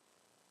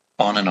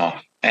 on and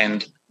off.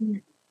 And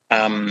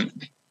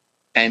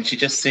she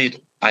just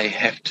said, I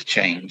have to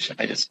change.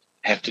 I just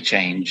have to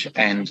change.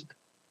 And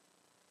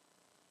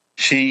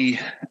she,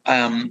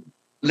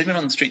 living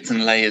on the streets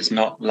in Lae is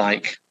not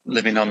like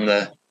living on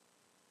the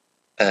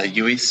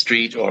US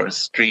street or a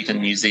street in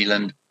New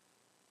Zealand.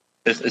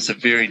 It's a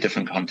very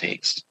different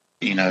context.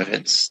 You know,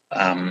 it's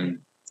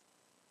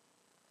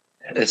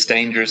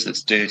dangerous,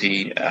 it's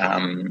dirty.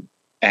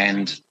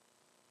 And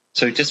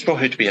so just for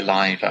her to be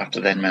alive after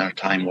that amount of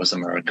time was a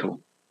miracle.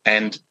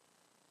 And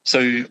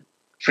so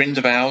friends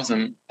of ours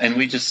and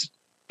we just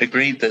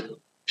agreed that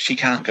she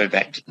can't go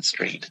back to the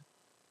street.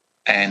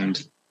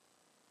 And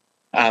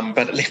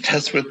but it left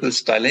us with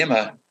this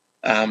dilemma.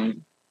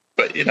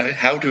 But you know,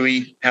 how do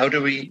we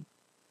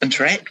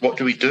interact? What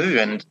do we do?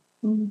 And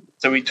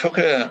so we took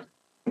her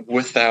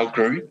with our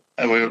group.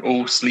 We were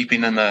all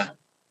sleeping in a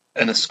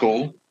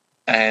school,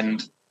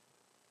 and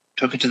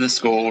took her to the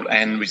school,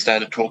 and we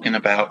started talking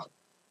about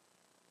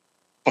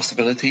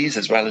possibilities,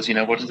 as well as, you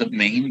know, what does it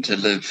mean to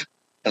live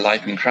a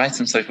life in Christ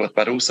and so forth,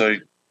 but also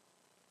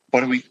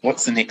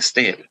what's the next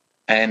step?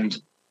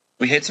 And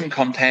we had some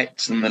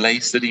contacts in the Lae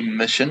City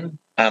Mission.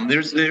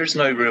 There's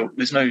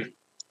no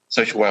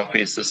social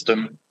welfare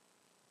system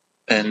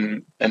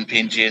in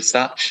PNG as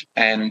such,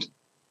 and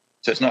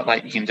so it's not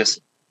like you can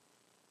just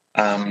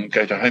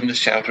go to a homeless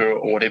shelter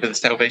or whatever. The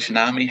Salvation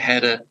Army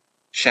had a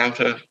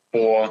shelter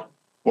for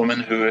women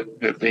who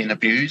have been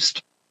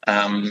abused,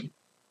 but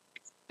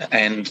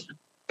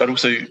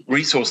also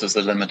resources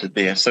are limited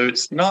there. So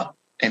it's not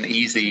an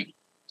easy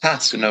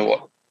task to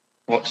know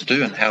what to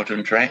do and how to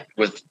interact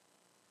with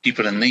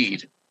people in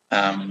need.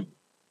 And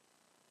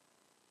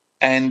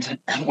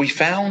we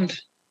found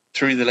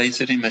through the Lae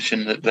City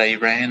Mission that they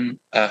ran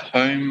a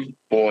home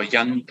for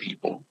young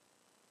people,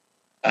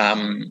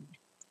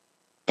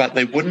 but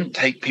they wouldn't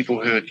take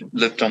people who had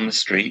lived on the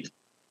street.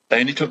 They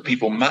only took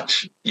people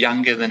much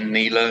younger than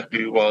Neela,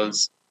 who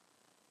was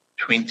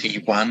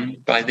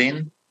 21 by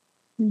then.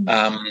 They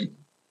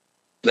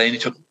only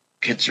took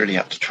kids really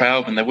up to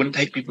 12, and they wouldn't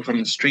take people from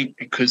the street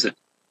because it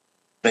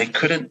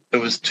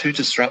was too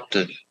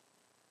disruptive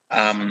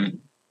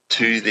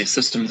to their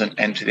systems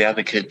and to the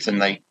other kids,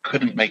 and they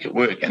couldn't make it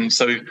work. And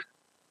so,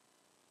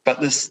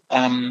 but this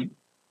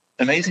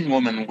amazing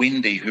woman,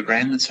 Wendy, who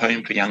ran this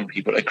home for young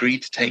people,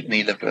 agreed to take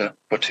Neela for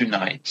 2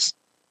 nights,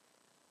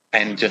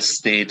 and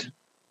just said,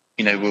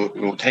 you know,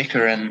 we'll take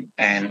her in,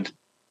 and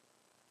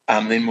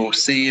then we'll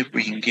see if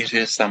we can get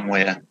her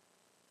somewhere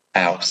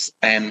else.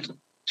 And it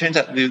turns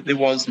out there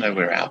was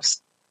nowhere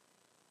else.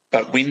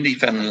 But Wendy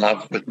fell in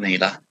love with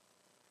Neela,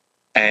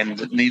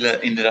 and Neela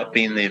ended up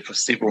being there for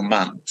several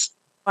months.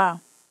 Wow.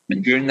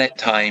 And during that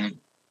time,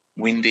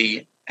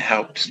 Wendy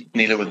helped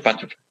Neela with a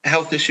bunch of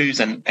health issues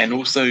and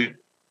also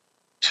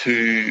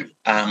to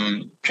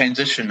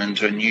transition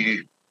into a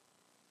new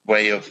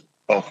way of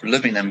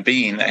living and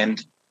being.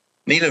 And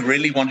Neela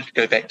really wanted to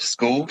go back to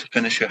school, to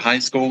finish her high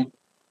school.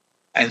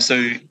 And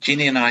so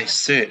Jenny and I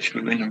searched.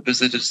 We went and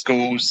visited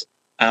schools,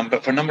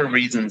 but for a number of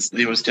reasons,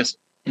 there was just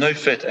no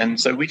fit. And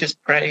so we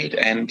just prayed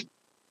and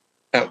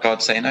felt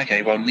God saying,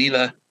 okay, well,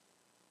 Neela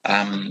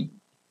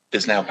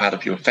is now part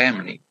of your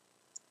family.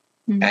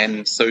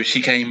 And so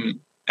she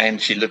came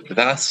and she lived with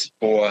us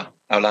for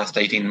our last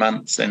 18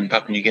 months in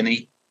Papua New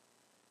Guinea.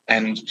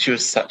 And she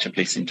was such a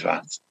blessing to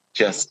us.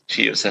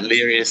 She was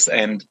hilarious,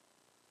 and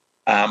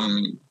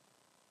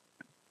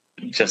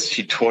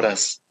she taught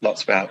us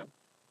lots about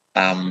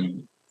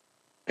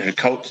her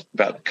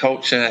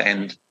culture,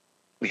 and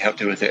we helped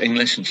her with her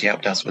English, and she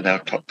helped us with our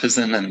top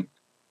prison. And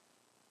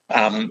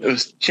it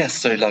was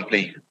just so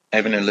lovely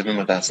having her living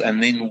with us.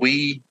 And then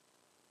we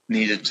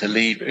needed to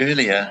leave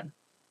earlier,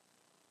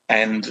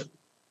 and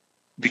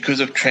because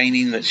of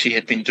training that she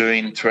had been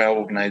doing through our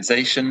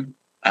organisation,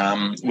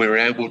 we were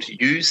able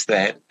to use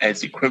that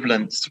as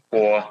equivalents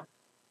for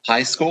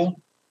high school.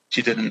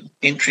 She did an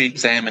entry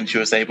exam and she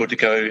was able to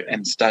go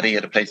and study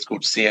at a place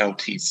called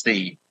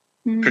CLTC,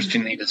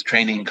 Christian Leaders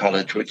Training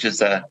College, which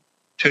is a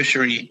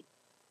tertiary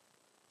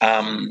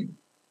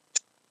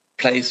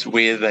place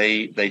where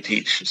they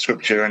teach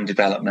scripture and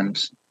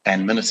development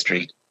and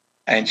ministry.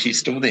 And she's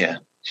still there.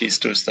 She's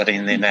still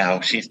studying there now.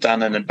 She's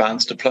done an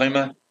advanced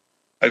diploma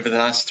over the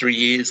last 3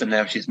 years, and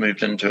now she's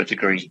moved into a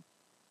degree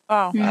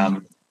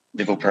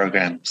level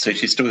program. So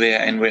she's still there,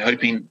 and we've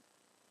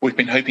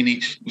been hoping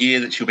each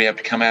year that she'll be able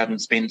to come out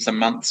and spend some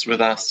months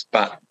with us,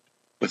 but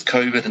with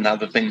COVID and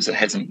other things, it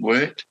hasn't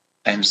worked.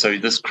 And so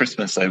this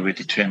Christmas, though, we're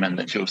determined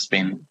that she'll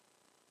spend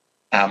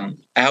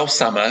our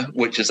summer,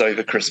 which is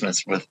over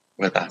Christmas,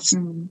 with us.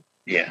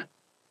 Yeah.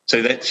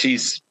 So that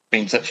she's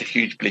been such a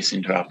huge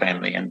blessing to our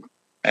family, and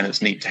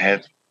it's neat to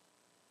have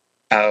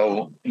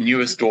our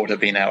newest daughter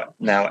being our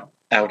now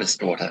eldest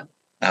daughter.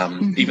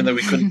 Even though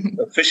we couldn't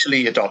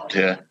officially adopt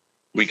her,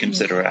 we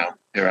consider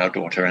her our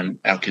daughter, and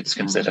our kids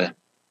consider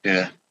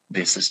her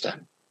their sister.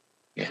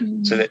 Yeah.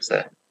 So that's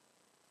the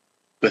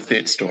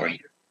third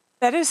story.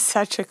 That is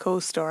such a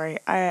cool story.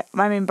 I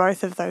mean,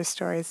 both of those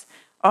stories,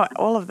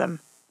 all of them.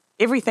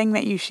 Everything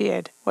that you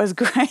shared was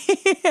great.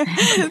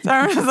 So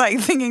I was like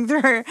thinking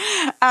through.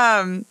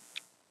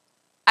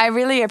 I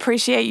really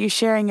appreciate you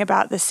sharing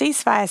about the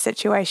ceasefire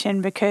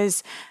situation,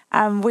 because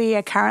we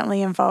are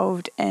currently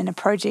involved in a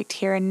project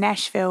here in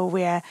Nashville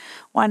where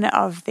one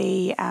of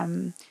the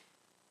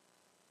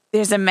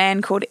there's a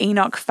man called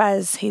Enoch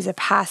Fuzz. He's a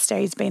pastor.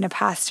 He's been a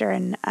pastor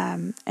in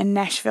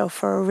Nashville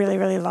for a really,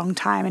 really long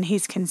time, and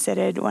he's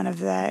considered one of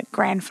the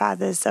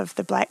grandfathers of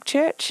the Black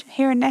church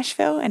here in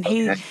Nashville. And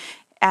he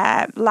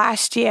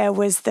last year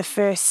was the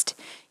first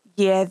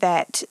year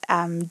that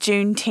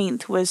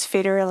Juneteenth was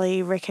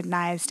federally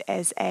recognized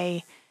as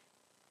a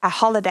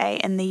holiday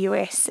in the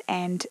US.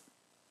 And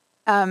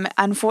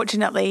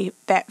unfortunately,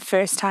 that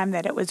first time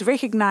that it was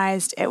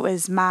recognized, it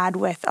was marred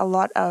with a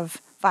lot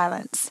of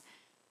violence.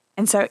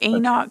 And so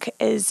Enoch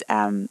is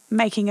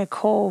making a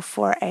call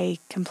for a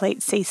complete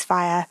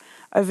ceasefire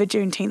over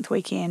Juneteenth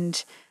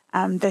weekend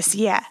this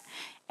year.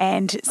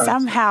 And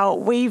somehow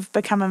we've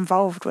become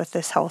involved with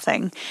this whole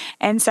thing.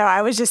 And so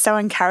I was just so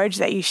encouraged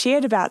that you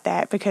shared about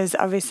that, because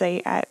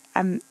obviously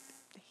I'm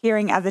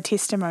hearing other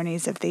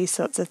testimonies of these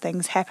sorts of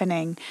things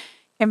happening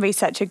can be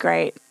such a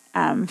great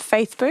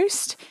faith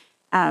boost.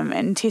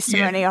 And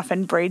testimony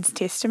often breeds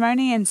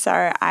testimony. And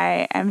so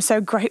I am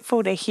so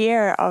grateful to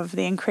hear of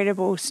the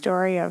incredible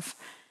story of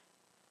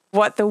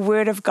what the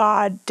Word of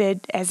God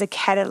did as a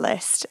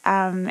catalyst.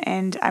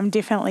 And I'm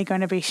definitely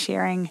going to be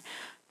sharing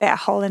that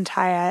whole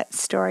entire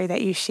story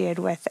that you shared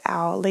with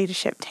our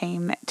leadership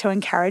team to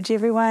encourage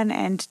everyone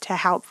and to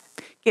help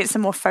get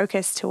some more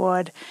focus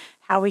toward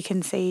how we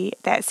can see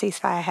that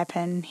ceasefire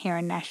happen here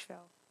in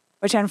Nashville,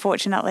 which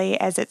unfortunately,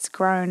 as it's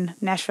grown,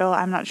 Nashville,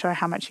 I'm not sure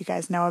how much you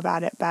guys know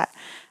about it, but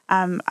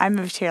I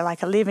moved here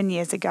like 11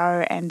 years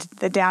ago, and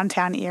the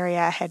downtown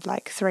area had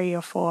like 3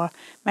 or 4,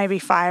 maybe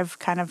 5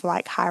 kind of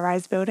like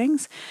high-rise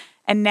buildings.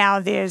 And now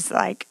there's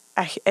like,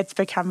 it's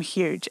become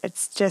huge.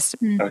 It's just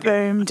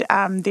boomed.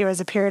 There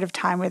was a period of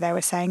time where they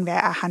were saying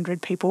that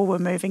 100 people were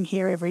moving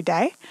here every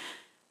day.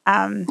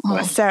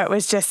 So it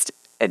was just,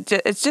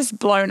 it's just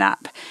blown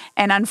up.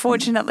 And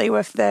unfortunately,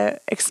 with the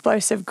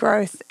explosive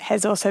growth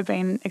has also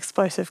been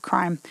explosive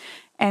crime.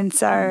 And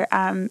so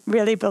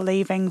really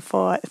believing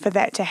for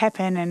that to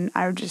happen. And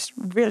I'm just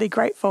really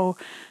grateful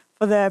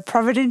for the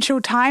providential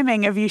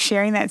timing of you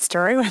sharing that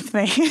story with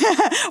me,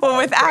 or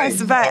with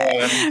us,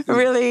 but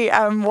really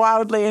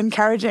wildly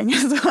encouraging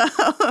as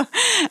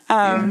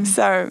well.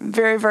 So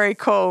very, very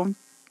cool.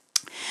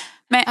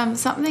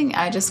 Something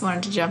I just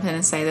wanted to jump in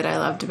and say that I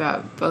loved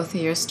about both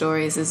of your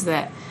stories is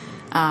that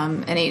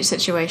in each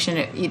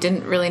situation, you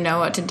didn't really know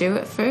what to do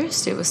at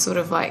first. It was sort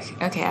of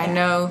like, okay, I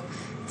know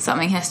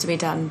something has to be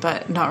done,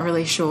 but not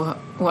really sure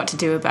what to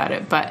do about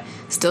it, but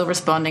still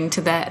responding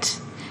to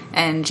that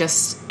and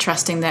just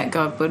trusting that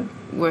God would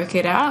work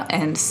it out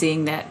and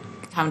seeing that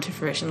come to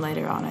fruition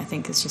later on. I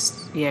think is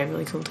just, a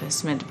really cool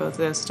testament to both of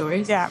those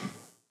stories. Yeah,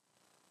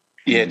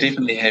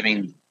 definitely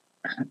having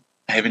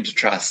to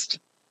trust.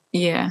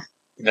 Yeah.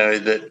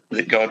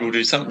 That God will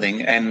do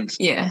something, and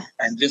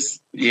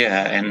just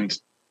and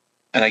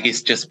I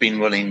guess just being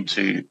willing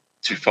to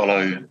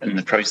follow in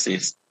the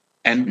process,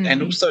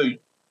 and also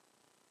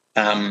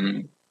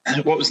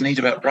what was neat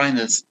about Brian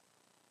is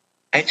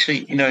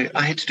actually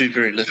I had to do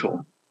very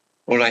little.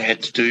 All I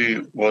had to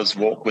do was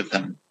walk with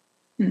him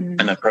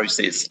in a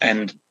process,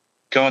 and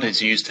God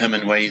has used him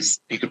in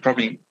ways he could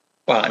probably.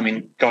 Well, I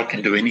mean, God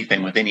can do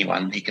anything with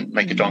anyone. He can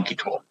make a donkey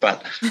talk,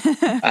 but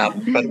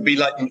it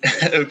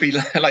would be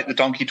like the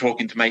donkey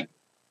talking to make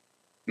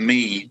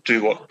me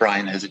do what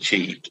Brian has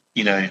achieved.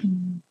 He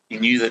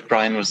knew that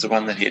Brian was the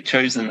one that he had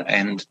chosen,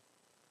 and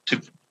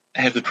to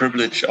have the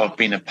privilege of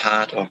being a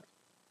part of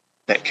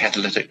that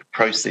catalytic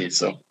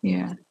process of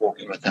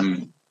walking with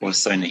him was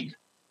so neat.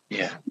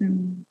 Yeah.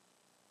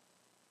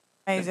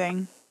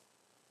 Amazing.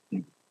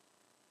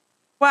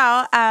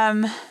 Well,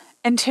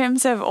 in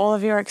terms of all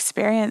of your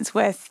experience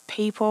with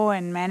people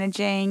and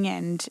managing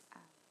and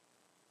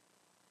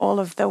all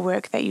of the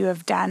work that you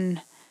have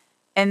done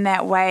in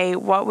that way,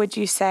 what would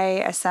you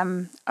say are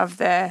some of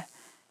the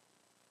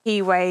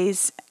key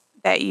ways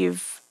that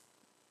you've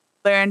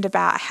learned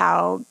about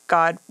how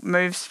God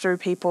moves through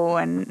people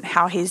and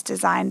how he's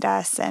designed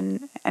us,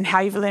 and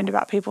how you've learned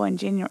about people in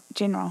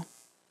general?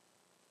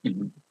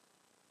 Mm-hmm.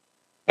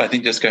 I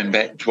think just going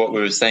back to what we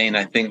were saying,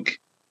 I think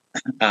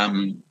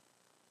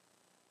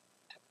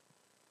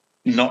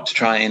not to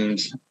try and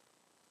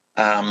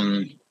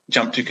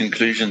jump to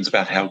conclusions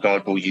about how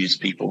God will use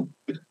people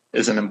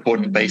is an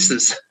important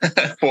basis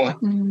for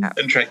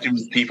interacting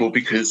with people,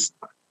 because,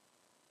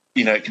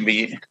 it can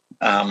be,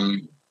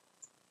 I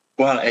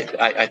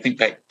think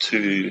back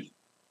to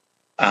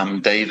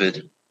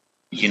David.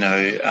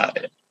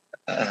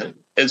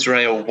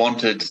 Israel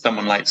wanted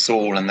someone like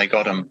Saul, and they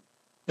got him.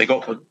 They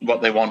got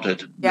what they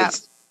wanted. Yeah.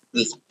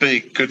 This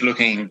big,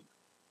 good-looking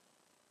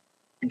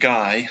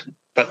guy,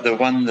 but the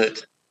one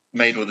that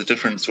made all the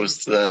difference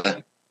was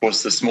the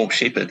small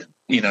shepherd.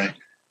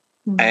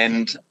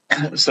 And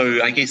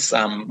so I guess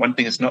one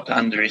thing is not to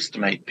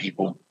underestimate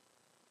people,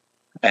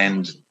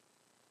 and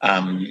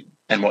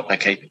what they're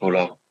capable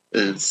of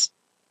is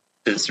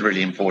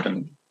really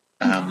important.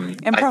 I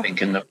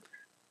think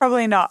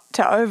probably not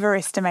to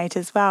overestimate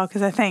as well,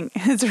 because I think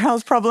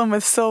Israel's problem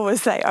with Saul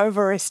was they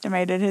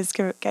overestimated his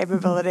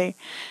capability.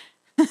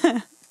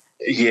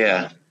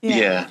 Yep.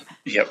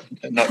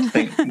 Not to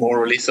think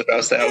more or less of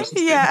ourselves.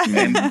 Yeah.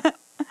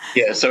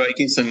 So I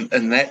guess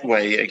in that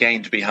way,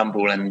 again, to be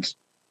humble and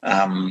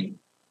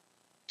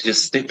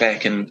just step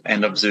back and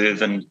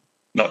observe, and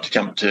not to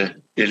jump to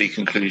early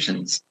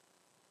conclusions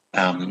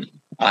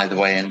either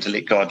way, and to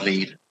let God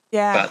lead.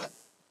 Yeah.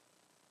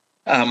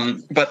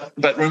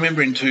 But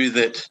remembering too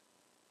that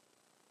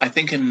I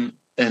think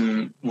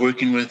in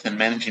working with and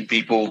managing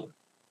people,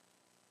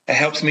 it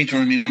helps me to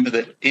remember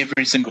that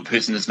every single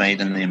person is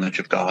made in the image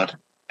of God,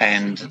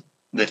 and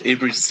that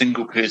every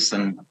single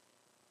person,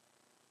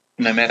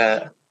 no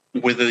matter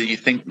whether you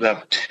think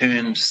they've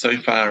turned so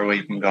far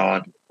away from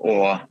God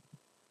or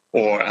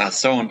are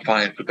so on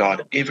fire for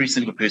God, every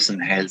single person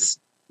has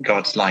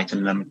God's light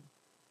in them.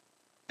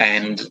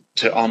 And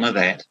to honour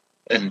that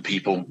in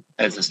people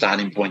as a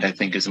starting point, I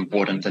think, is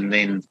important. And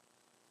then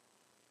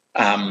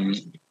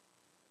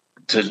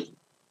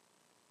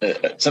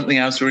something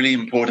else really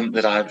important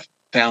that I've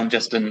found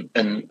just in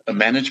a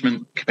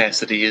management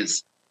capacity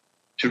is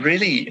to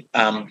really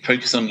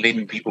focus on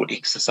letting people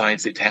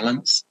exercise their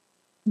talents,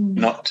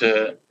 not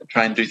to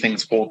try and do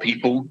things for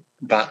people,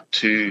 but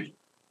to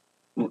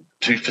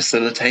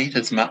facilitate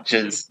as much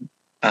as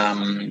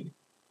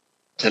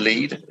to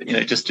lead.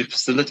 Just to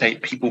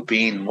facilitate people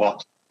being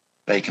what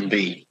they can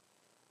be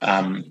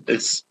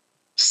is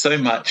so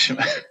much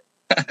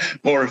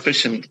more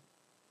efficient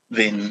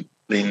than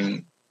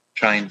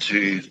trying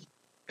to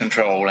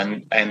control.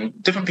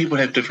 And different people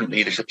have different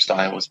leadership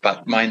styles,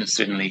 but mine is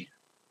certainly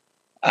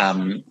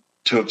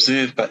to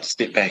observe, but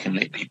step back and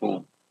let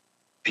people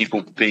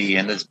be.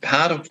 And as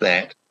part of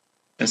that,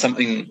 and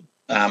something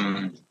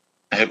I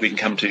hope we can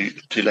come to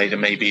later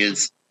maybe,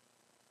 is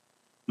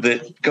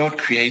that God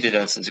created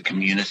us as a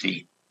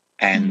community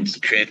and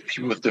created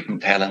people with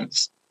different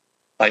talents.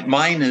 Like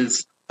mine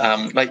is,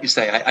 like you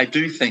say, I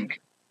do think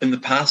in the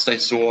past I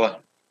saw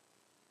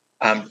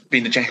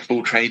being a jack of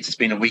all trades has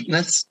been a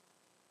weakness,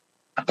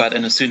 but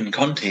in a certain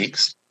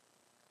context,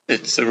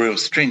 it's a real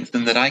strength,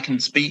 in that I can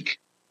speak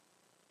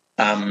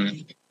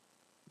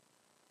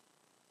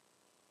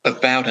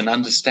about and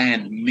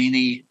understand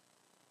many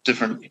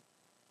different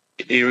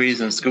areas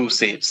and skill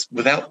sets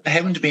without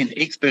having to be an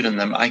expert in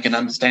them. I can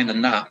understand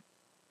enough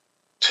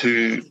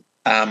to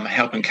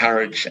help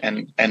encourage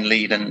and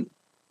lead in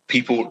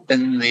people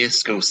in their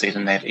skill set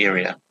in that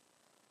area,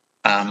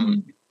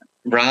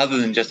 rather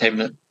than just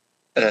having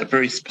a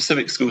very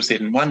specific skill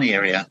set in one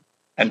area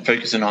and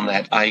focusing on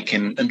that. I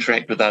can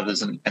interact with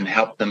others and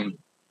help them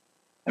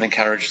and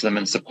encourage them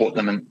and support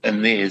them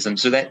in theirs. And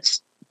so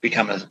that's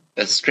become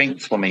a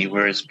strength for me,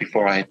 whereas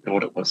before I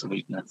thought it was a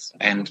weakness.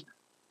 And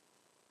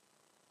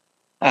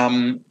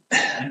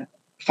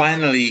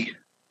finally,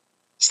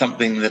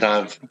 something that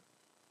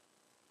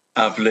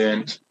I've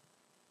learned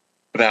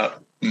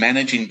about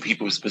managing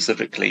people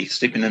specifically,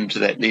 stepping into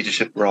that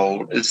leadership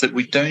role, is that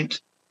we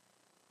don't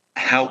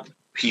help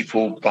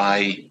people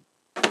by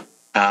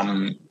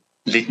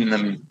letting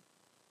them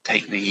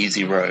take the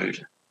easy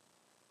road.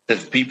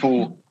 If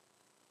people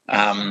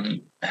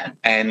and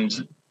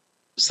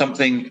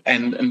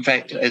in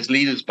fact, as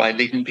leaders, by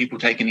letting people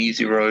take an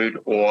easy road,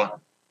 or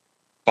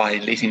by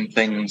letting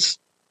things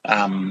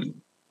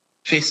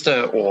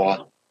fester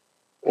or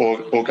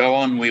go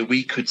on, where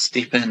we could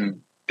step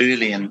in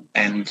early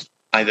and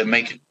either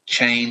make a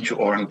change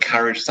or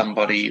encourage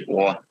somebody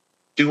or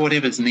do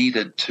whatever's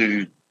needed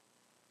to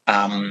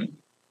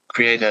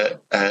create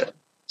a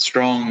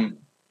strong,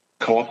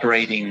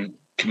 cooperating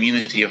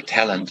community of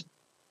talent,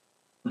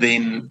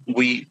 then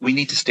we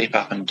need to step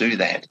up and do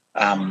that.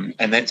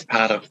 And that's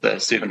part of the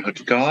servanthood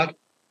to God.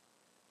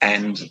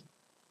 And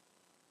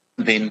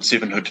then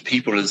servanthood to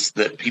people is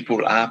that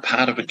people are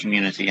part of a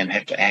community and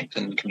have to act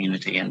in the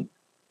community. And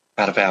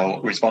part of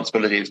our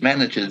responsibility as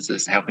managers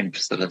is helping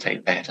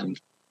facilitate that, and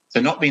so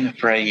not being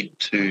afraid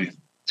to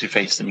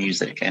face the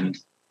music, and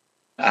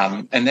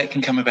that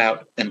can come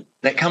about, and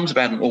that comes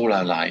about in all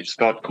our lives.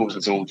 God calls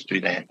us all to do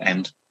that,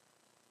 and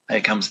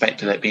it comes back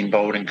to that being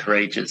bold and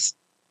courageous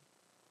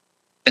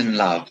in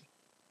love,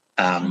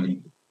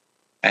 and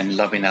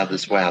loving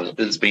others well,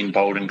 is being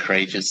bold and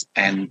courageous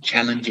and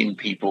challenging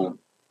people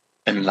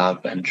in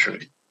love and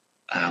truth.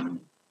 So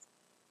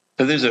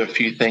those are a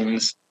few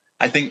things.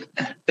 I think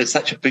it's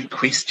such a big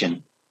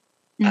question.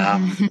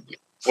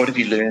 What have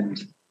you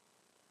learned,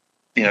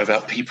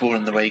 about people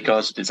and the way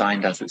God's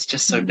designed us? It's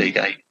just so big.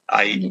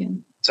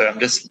 So I'm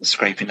just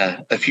scraping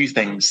a few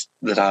things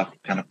that I've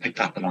kind of picked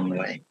up along the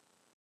way.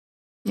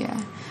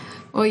 Yeah.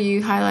 Well,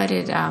 you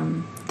highlighted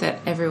that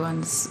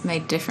everyone's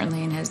made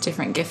differently and has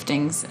different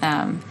giftings,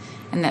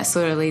 and that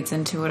sort of leads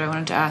into what I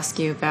wanted to ask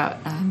you about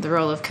the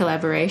role of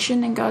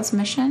collaboration in God's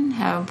mission.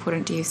 How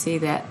important do you see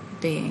that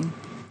being?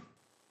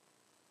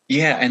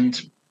 Yeah,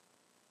 and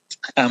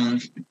I'll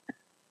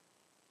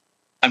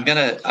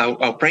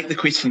break the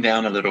question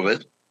down a little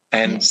bit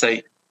and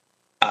say,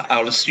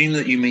 I'll assume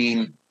that you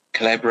mean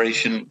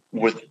collaboration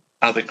with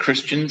other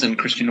Christians and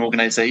Christian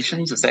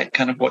organizations. Is that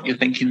kind of what you're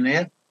thinking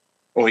there?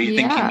 Or are you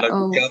thinking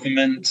local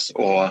government,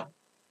 or?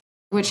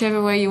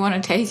 Whichever way you want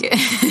to take it.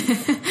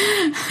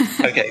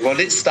 Okay, well,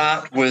 let's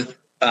start with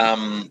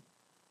a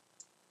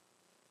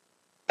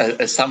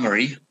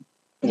summary,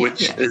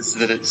 which is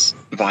that it's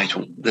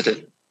vital, that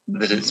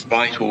it's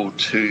vital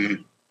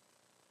to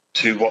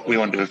what we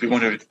want to do. If we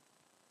want to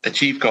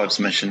achieve God's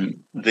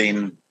mission,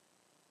 then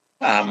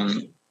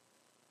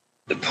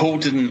Paul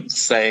didn't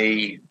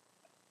say,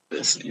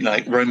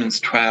 like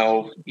Romans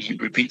 12, he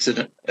repeats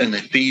it in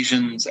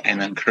Ephesians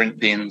and in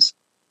Corinthians,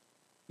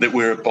 that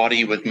we're a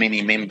body with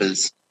many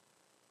members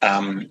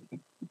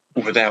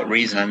without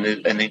reason,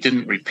 and he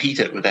didn't repeat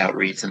it without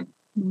reason.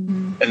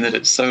 And that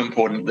it's so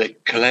important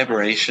that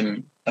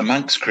collaboration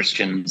amongst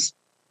Christians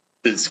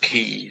is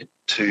key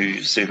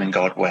to serving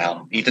God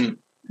well. He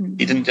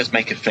didn't just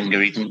make a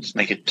finger, he didn't just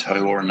make a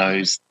toe or a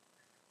nose.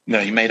 No,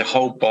 he made a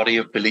whole body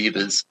of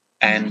believers.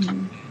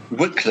 And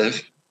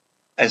Wycliffe,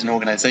 as an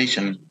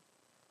organization,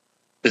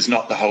 is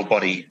not the whole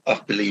body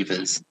of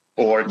believers,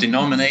 or a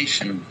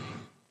denomination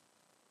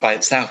by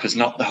itself is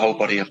not the whole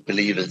body of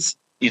believers.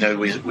 We're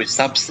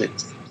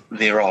subsets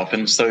thereof.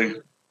 And so,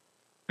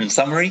 in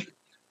summary,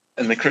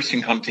 in the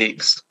Christian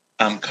context,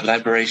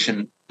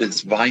 collaboration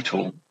is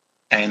vital,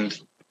 and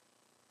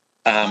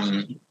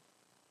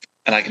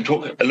I can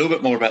talk a little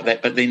bit more about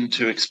that. But then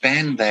to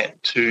expand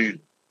that to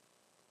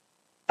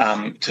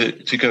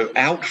go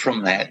out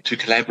from that to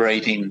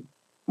collaborating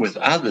with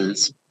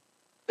others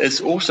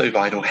is also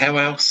vital. How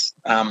else?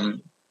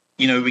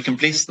 We can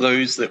bless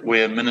those that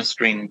we're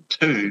ministering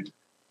to,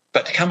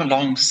 but to come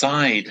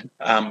alongside,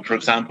 for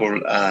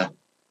example,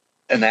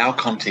 in our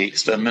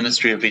context, a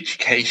ministry of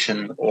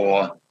education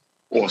or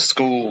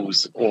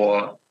schools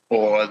or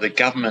the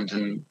government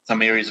in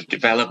some areas of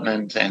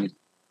development and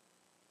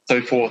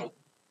so forth,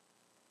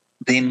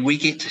 then we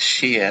get to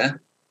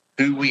share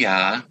who we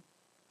are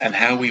and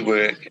how we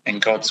work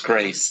and God's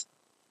grace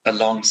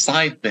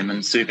alongside them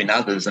and serving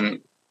others.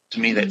 And to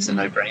me, that's a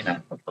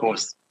no-brainer. Of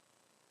course,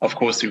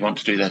 we want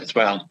to do that as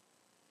well.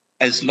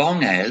 As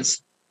long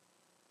as,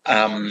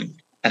 and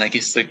I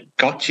guess the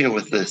gotcha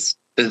with this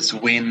is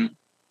when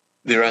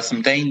there are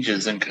some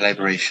dangers in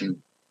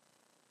collaboration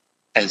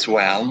as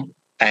well.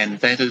 And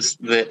that is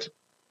that,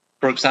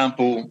 for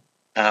example,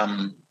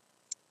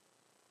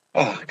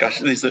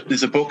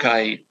 there's a book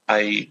I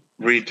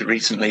read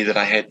recently that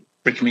I had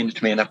recommended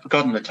to me, and I've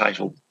forgotten the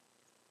title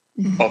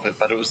of it,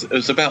 but it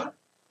was about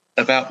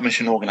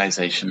mission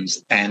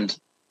organizations, and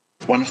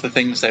one of the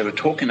things they were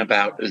talking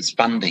about is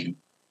funding,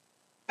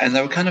 and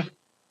they were kind of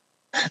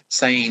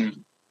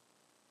saying,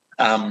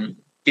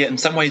 in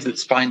some ways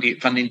it's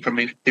funding from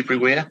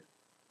everywhere,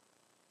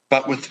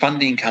 but with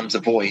funding comes a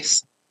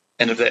voice,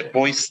 and if that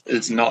voice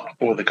is not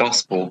for the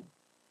gospel,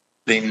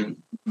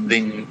 then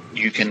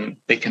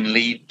it can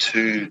lead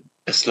to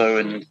a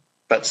slow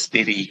but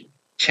steady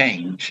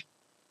change,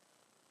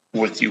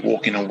 with you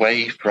walking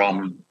away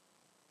from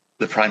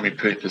the primary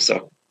purpose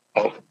of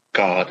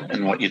God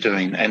and what you're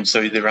doing. And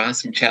so there are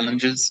some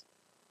challenges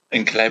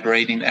in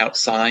collaborating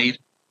outside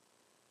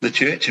the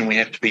church, and we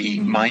have to be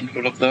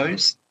mindful of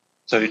those.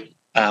 So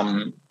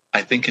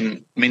I think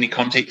in many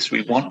contexts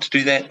we want to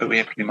do that, but we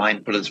have to be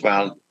mindful as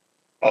well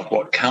of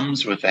what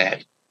comes with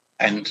that,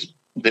 and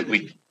that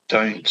we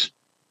don't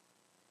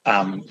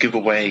give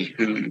away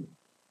who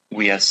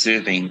we are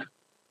serving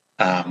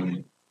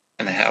and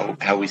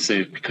how we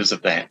serve because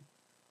of that.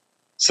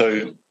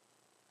 So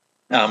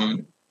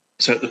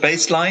at the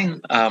baseline,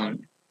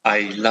 I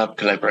love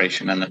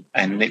collaboration and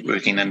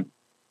networking and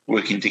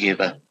working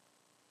together.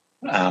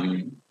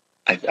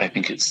 I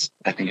think it's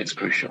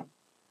crucial.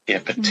 Yeah,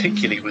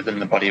 particularly within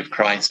the body of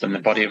Christ, and the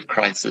body of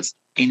Christ is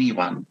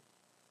anyone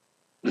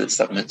that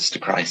submits to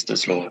Christ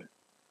as Lord.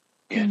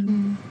 Yeah.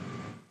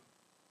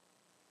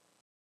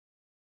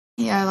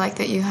 Yeah, I like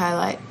that you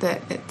highlight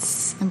that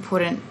it's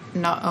important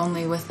not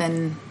only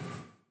within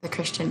the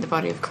Christian, the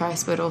body of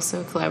Christ, but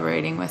also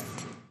collaborating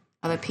with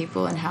other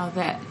people and how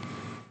that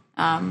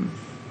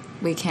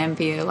we can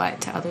be a light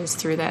to others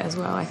through that as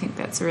well. I think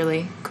that's a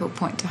really cool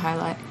point to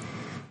highlight.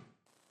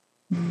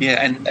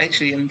 Yeah, and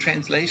actually in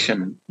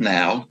translation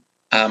now,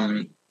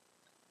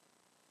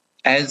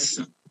 as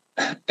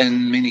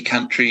in many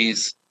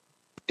countries,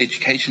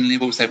 education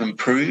levels have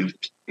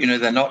improved.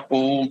 They're not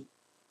all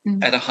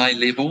at a high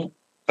level,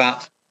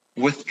 but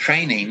with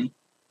training,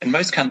 in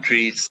most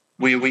countries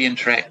where we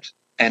interact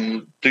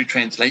and do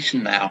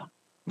translation now,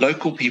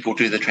 local people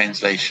do the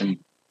translation.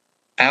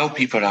 Our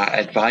people are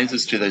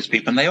advisors to those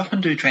people, and they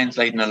often do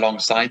translating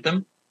alongside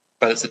them,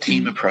 but it's a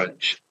team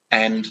approach.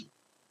 And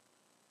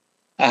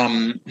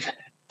in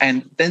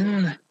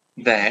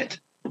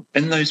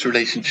those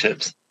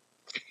relationships,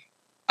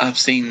 I've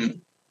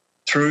seen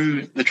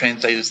through the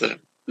translators,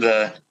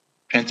 the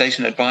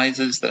translation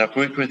advisors that I've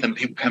worked with, and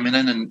people coming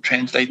in and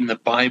translating the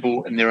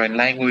Bible in their own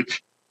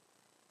language.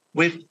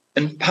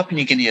 In Papua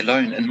New Guinea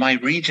alone, in my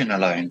region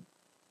alone,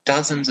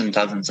 dozens and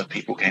dozens of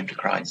people came to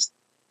Christ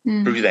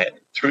through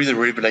the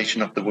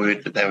revelation of the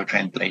word that they were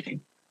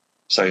translating.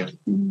 So,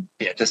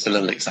 yeah, just a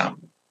little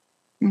example.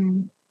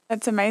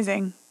 That's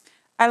amazing.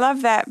 I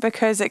love that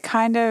because it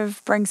kind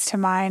of brings to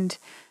mind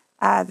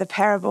the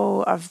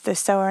parable of the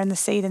sower and the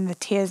seed and the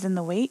tares and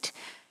the wheat,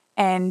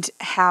 and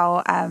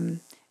how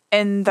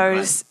in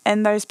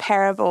those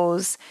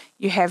parables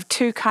you have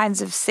two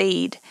kinds of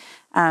seed.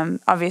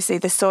 Obviously,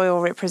 the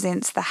soil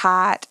represents the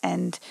heart,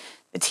 and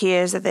the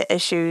tares are the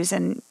issues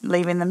and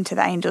leaving them to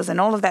the angels and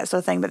all of that sort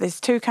of thing. But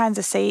there's two kinds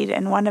of seed,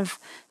 and one of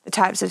the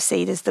types of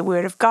seed is the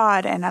Word of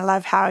God. And I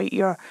love how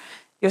your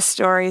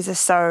stories are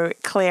so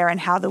clear and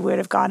how the Word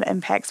of God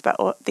impacts. But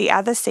the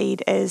other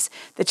seed is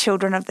the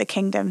children of the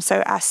kingdom.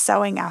 So us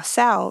sowing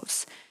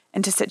ourselves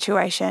into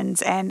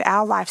situations and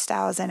our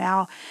lifestyles and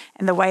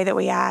the way that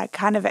we are,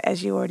 kind of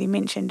as you already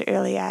mentioned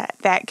earlier,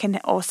 that can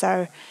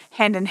also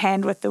hand in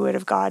hand with the Word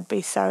of God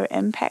be so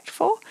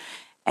impactful.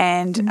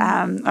 And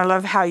I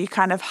love how you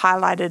kind of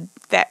highlighted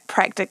that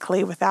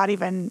practically without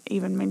even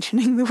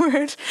mentioning the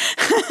word.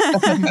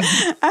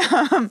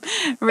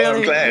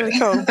 Really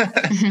cool.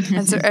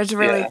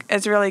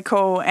 It's really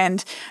cool.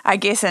 And I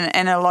guess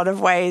in a lot of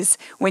ways,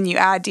 when you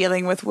are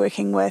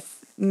working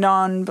with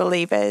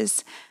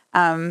non-believers,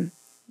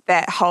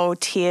 that whole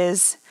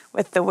tears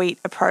with the wheat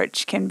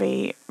approach can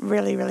be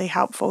really, really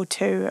helpful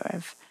too,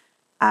 of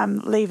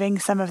leaving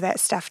some of that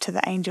stuff to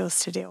the angels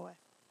to deal with.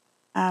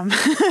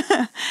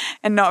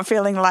 And not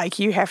feeling like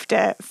you have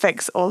to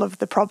fix all of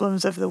the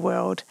problems of the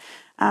world,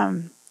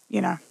 Yeah,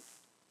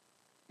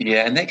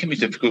 and that can be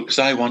difficult because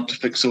I want to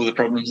fix all the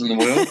problems in the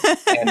world.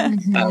 And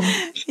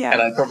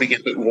I probably get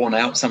a bit worn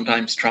out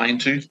sometimes trying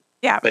to.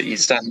 Yeah. But I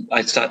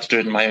start to do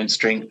it in my own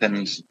strength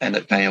and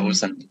it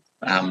fails. And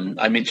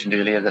I mentioned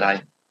earlier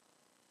that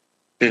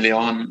early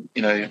on,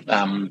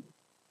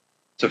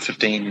 so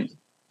 15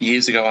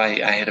 years ago,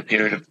 I had a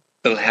period of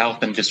ill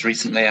health, and just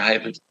recently I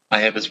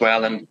have as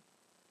well. And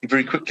you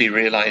very quickly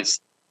realize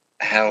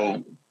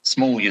how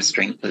small your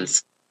strength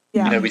is.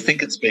 Yeah. We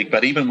think it's big,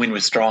 but even when we're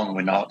strong,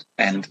 we're not.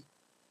 And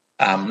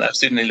I've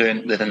certainly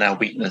learned that in our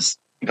weakness,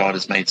 God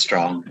has made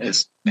strong,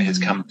 has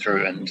come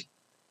through. And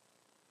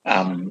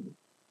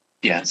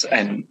yes,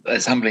 and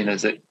as humbling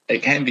as it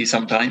can be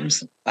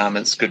sometimes,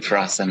 it's good for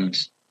us and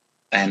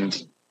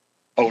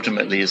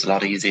ultimately is a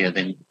lot easier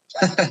than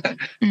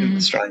the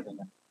striving.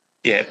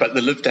 Yeah, but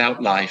the lived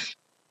out life,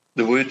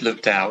 the word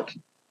lived out,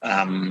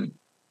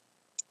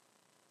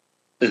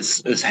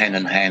 is hand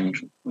in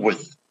hand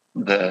with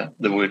the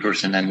word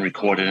written and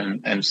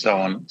recorded and so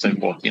on, so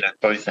forth.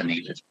 Both are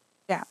needed.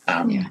 Yeah.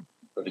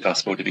 For the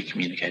gospel to be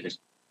communicated.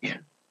 Yeah.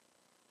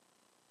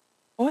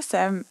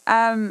 Awesome.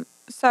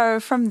 So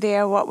from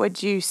there, what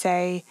would you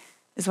say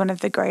is one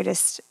of the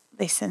greatest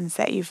lessons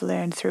that you've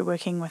learned through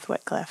working with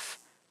Wycliffe?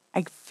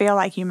 I feel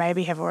like you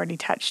maybe have already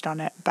touched on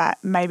it, but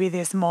maybe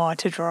there's more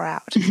to draw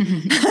out.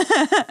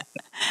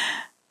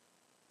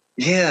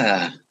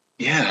 Yeah.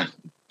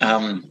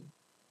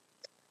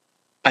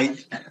 I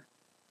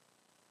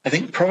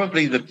think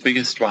probably the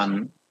biggest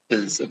one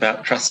is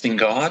about trusting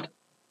God.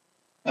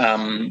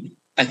 I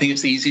think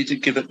it's easy to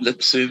give it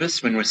lip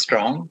service when we're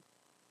strong,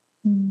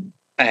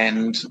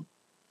 and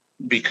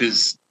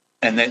that's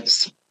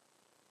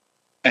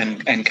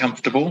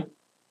comfortable.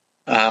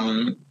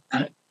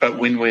 But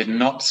when we're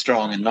not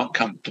strong and not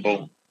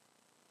comfortable,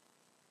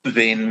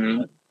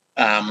 then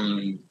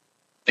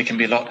it can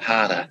be a lot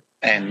harder.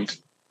 And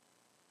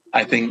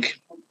I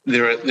think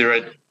there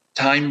are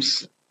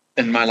times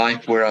in my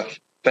life where I've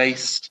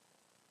faced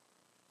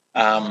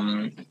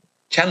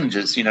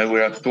challenges,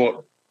 where I've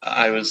thought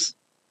I was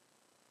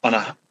on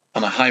a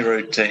high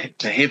road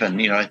to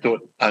heaven. I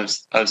thought I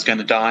was going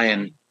to die,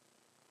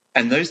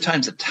 and those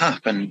times are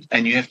tough, and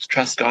you have to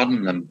trust God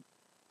in them.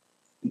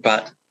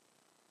 But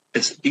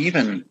it's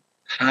even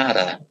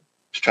harder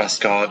to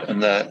trust God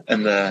in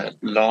the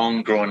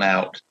long drawn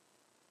out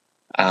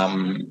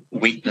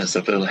weakness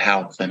of ill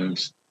health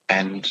and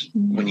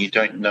when you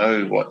don't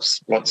know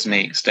what's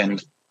next.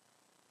 And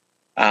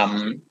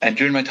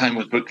during my time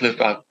with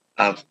Wycliffe,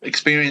 I've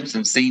experienced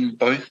and seen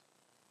both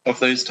of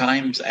those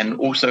times, and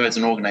also as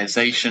an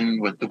organization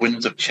with the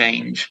winds of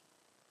change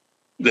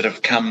that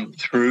have come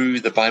through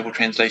the Bible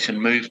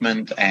translation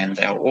movement and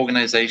our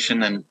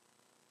organization, and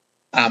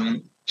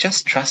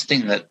just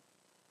trusting that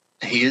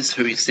he is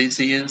who he says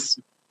he is,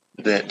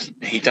 that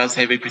he does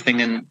have everything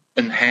in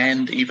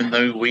hand, even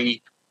though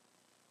we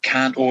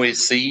can't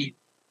always see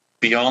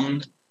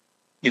beyond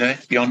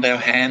our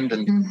hand,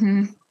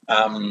 and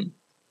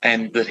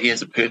that he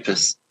has a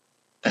purpose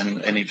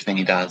in everything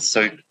he does.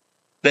 So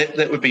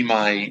that would be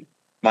my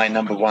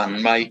number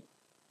one.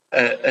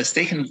 A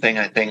second thing,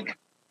 I think,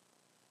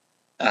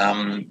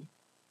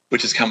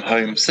 which has come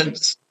home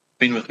since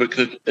being with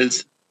Wycliffe,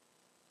 is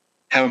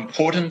how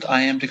important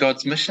I am to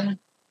God's mission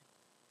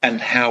and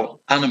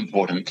how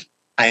unimportant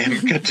I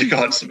am to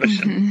God's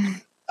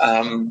mission.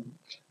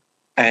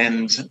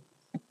 And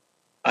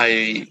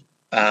I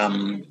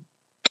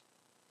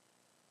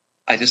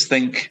just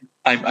think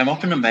I'm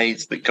often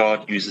amazed that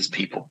God uses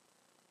people,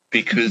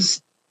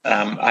 because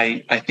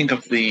I think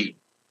of the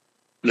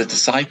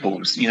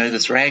disciples,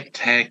 this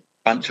ragtag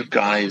bunch of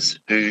guys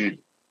who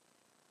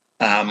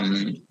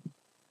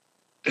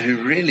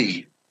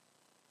really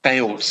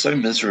failed so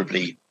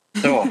miserably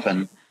so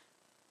often,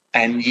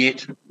 and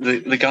yet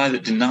the guy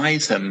that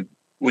denies him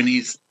when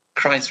he's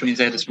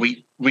at his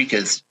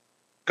weakest,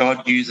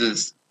 God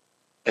uses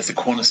as a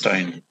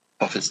cornerstone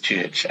of his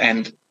church.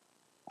 And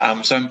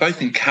so I'm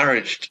both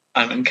encouraged.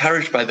 I'm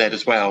encouraged by that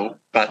as well,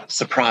 but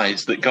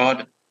surprised that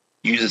God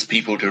uses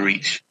people to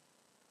reach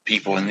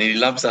people, and he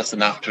loves us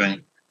enough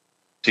to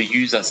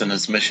use us in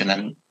his mission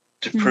and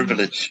to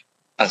privilege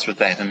us with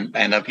that.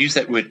 And I've used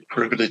that word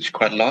privilege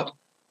quite a lot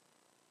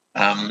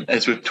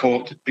as we've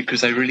talked,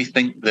 because I really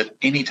think that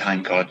any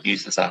time God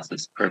uses us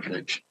is a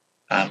privilege.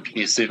 To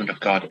be a servant of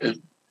God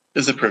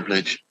is a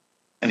privilege,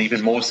 and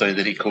even more so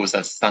that he calls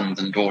us sons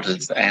and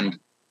daughters. And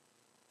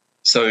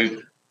so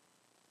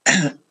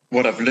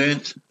what I've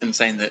learned in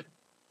saying that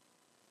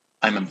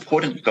I'm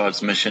important to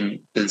God's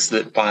mission is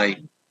that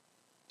by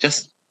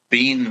just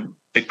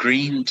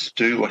agreeing to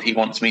do what he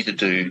wants me to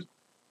do,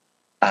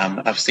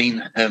 I've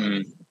seen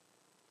him,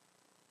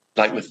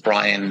 like with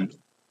Brian,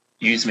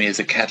 use me as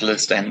a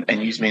catalyst and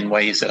use me in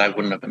ways that I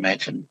wouldn't have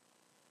imagined.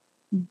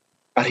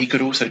 But he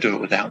could also do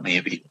it without me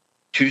if he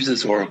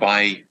chooses, or if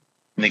I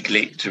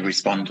neglect to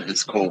respond to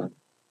his call.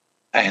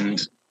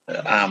 And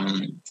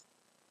I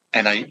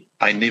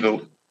never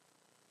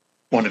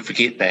want to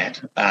forget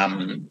that,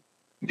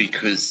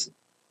 because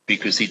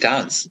he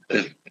does.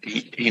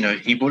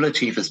 He will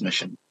achieve his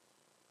mission,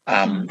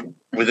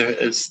 whether it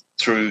is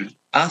through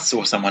us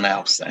or someone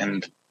else.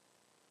 And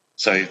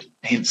so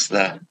hence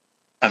the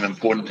I'm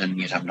important and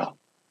yet I'm not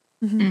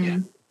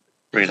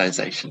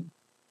realization.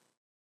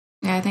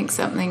 Yeah, I think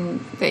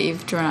something that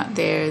you've drawn up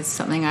there is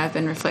something I've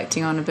been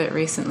reflecting on a bit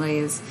recently,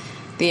 is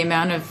the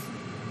amount of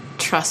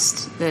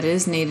trust that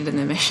is needed in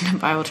the mission of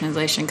Bible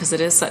translation, because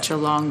it is such a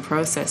long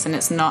process, and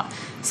it's not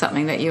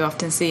something that you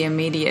often see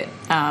immediate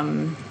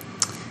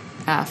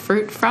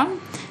fruit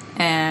from.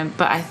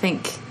 But I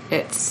think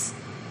it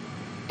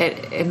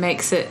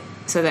makes it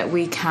so that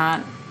we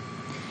can't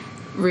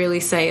really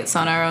say it's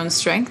on our own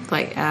strength.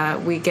 Like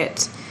we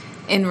get,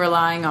 in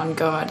relying on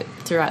God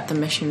throughout the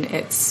mission,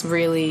 it's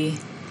really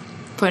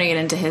putting it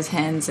into his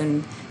hands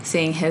and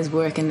seeing his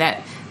work, and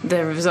that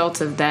the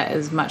result of that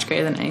is much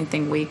greater than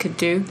anything we could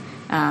do.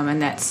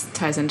 And that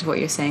ties into what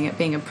you're saying, it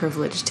being a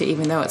privilege to,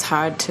 even though it's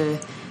hard to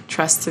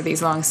trust through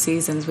these long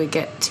seasons, we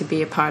get to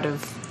be a part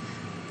of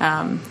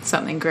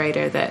something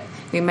greater that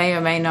we may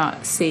or may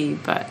not see,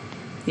 but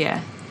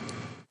yeah,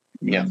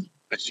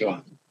 for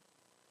sure.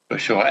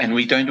 And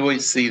we don't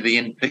always see the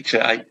end picture.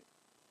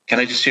 Can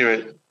I just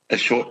share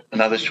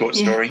another short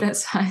story? Yeah,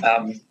 that's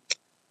fine.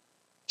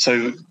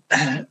 So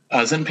I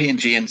was in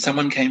PNG, and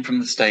someone came from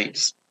the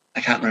States.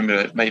 I can't remember,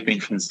 it may have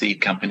been from the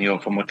Seed Company or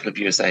from Wycliffe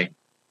USA,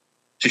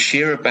 to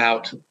share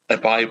about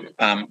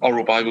a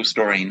oral Bible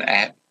storying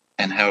app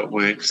and how it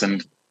works.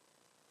 And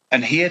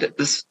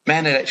this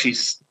man had actually,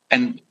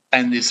 and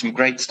there's some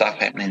great stuff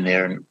happening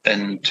there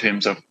in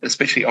terms of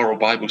especially oral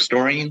Bible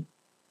storying,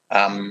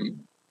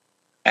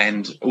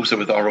 and also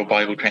with oral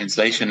Bible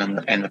translation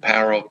and the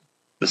power of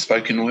the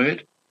spoken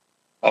word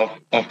of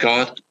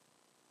God.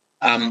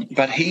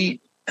 But he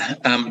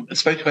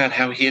spoke about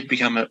how he had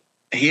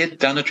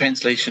done a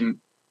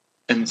translation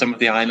in some of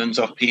the islands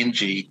of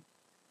PNG,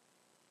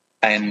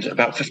 and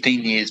about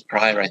 15 years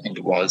prior, I think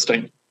it was.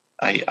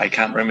 I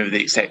can't remember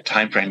the exact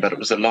time frame, but it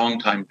was a long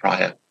time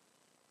prior.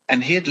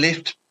 And he had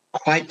left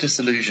quite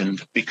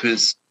disillusioned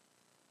because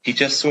he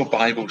just saw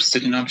Bibles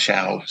sitting on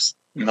shelves,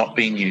 not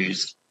being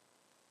used.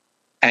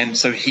 And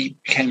so he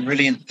became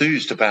really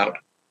enthused about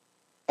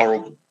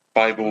oral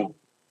Bible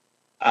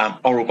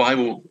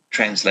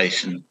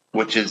translation,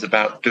 which is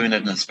about doing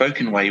it in a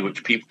spoken way,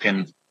 which people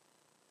can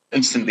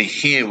instantly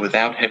hear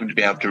without having to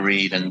be able to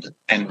read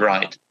and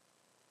write.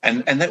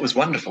 And that was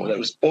wonderful. That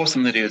was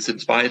awesome that he was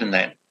inspired in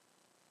that.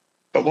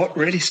 But what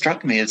really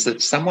struck me is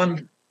that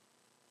someone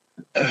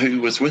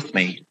who was with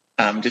me,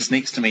 just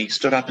next to me,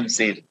 stood up and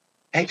said,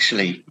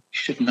 actually, you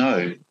should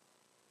know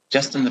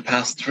just in the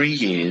past 3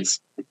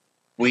 years,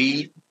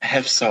 we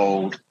have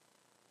sold,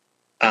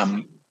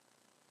 I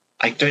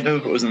don't know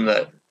if it was in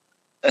the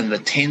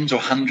tens or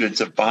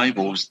hundreds of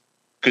Bibles,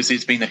 because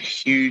there's been a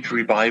huge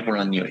revival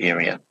in your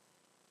area.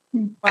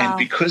 Wow. And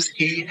because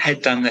he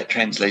had done that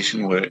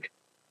translation work,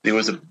 there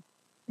was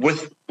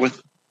with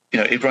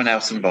everyone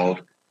else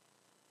involved,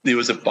 there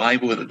was a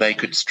Bible that they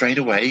could straight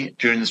away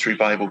during this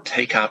revival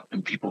take up,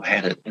 and people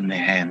had it in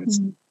their hands.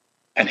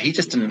 And he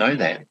just didn't know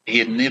that. He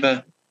had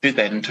never heard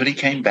that until he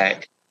came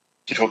back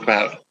to talk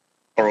about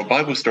oral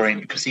Bible story,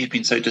 because he had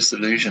been so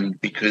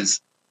disillusioned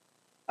because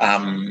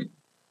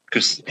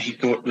he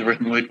thought the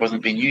written word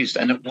wasn't being used,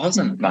 and it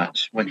wasn't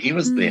much when he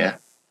was there,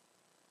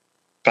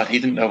 but he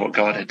didn't know what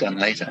God had done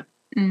later.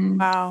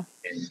 Wow.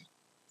 And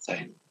so,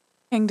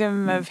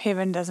 Kingdom of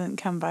heaven doesn't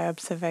come by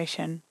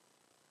observation,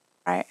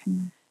 right?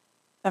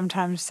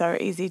 Sometimes so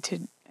easy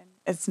to,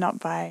 it's not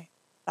by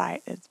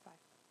sight, it's by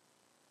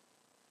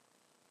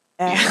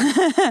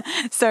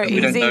so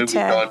we don't easy know to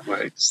where God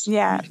works.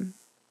 Yeah.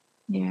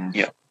 Yeah.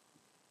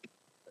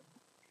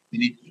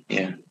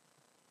 Yeah.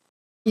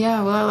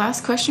 Yeah, well, our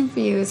last question for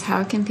you is,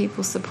 how can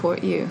people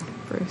support you,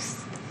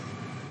 Bruce?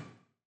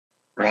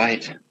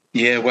 Right.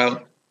 Yeah,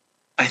 well,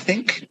 I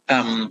think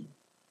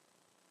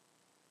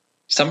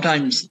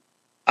sometimes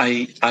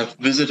I've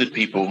visited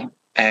people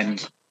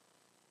and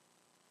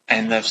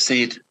they've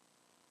said,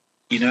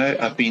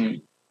 I've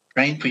been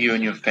praying for you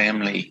and your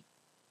family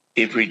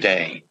every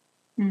day.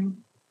 I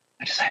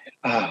just say,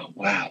 oh,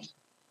 wow.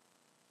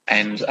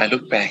 And I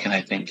look back and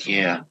I think,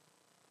 yeah,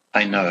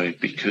 I know,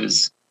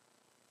 because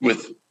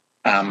with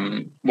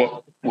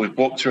what we've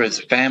walked through as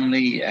a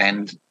family,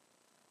 and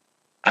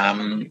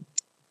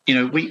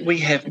we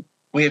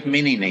have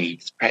many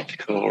needs,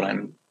 practical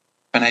and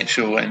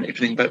financial and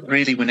everything, but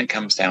really when it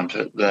comes down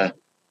to it,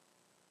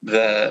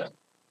 the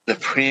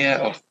prayer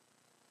of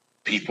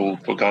people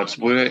for God's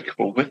work,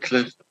 for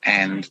Wycliffe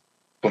and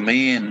for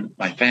me and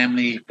my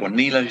family, for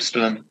Nilo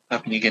still in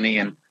Papua New Guinea,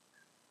 and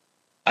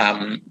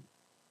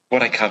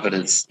what I covered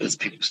is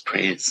people's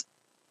prayers.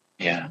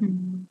 Yeah.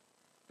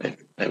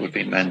 That would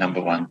be my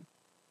number one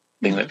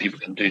thing that people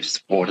can do to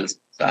support, is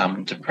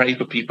to pray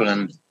for people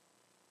in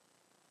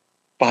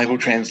Bible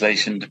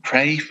translation, to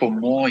pray for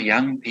more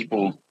young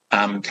people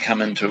to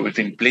come into it. We've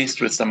been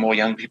blessed with some more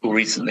young people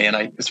recently, and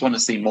I just want to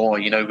see more.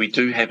 We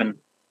do have an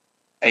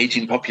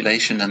aging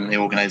population in the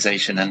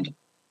organisation, and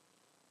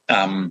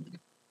I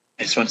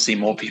just want to see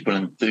more people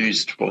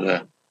enthused for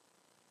the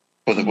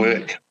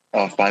work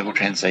of Bible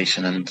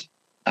translation,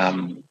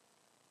 and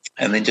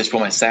then just for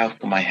myself,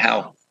 for my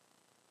health,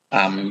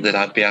 that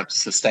I'd be able to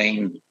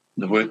sustain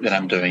the work that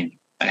I'm doing,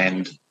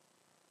 and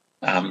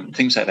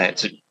things like that.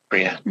 So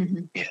prayer,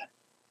 yeah.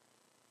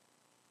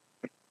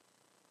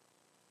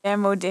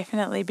 And we'll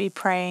definitely be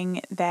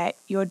praying that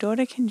your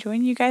daughter can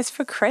join you guys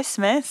for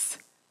Christmas.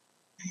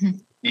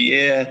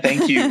 Yeah,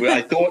 thank you.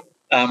 I thought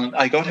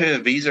I got her a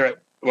visa.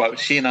 Well,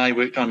 she and I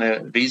worked on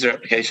a visa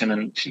application,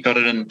 and she got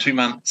it in 2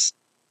 months.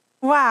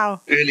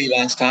 Wow. Early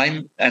last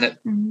time, and it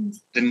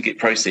didn't get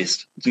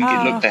processed, didn't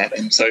get looked at,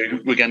 and so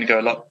we're going to go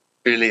a lot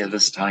earlier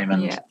this time,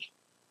 and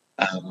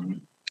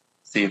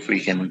see if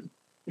we can,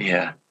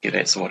 get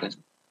that sorted.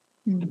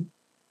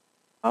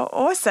 Oh,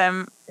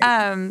 awesome.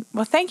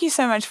 Well, thank you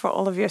so much for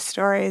all of your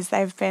stories.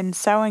 They've been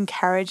so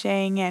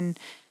encouraging and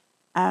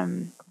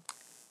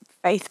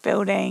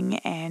faith-building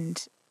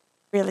and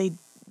really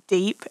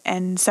deep,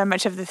 and so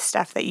much of the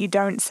stuff that you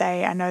don't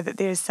say, I know that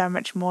there's so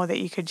much more that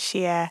you could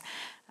share,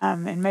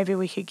 and maybe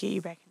we could get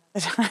you back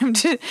another time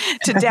to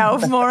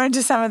delve more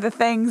into some of the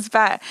things.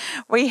 But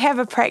we have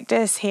a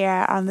practice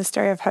here on the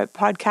Story of Hope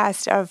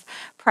podcast of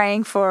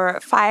praying for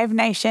 5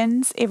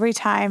 nations every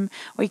time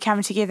we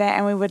come together,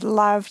 and we would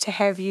love to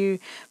have you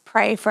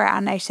pray for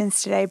our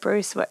nations today,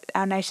 Bruce. What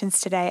our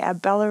nations today are: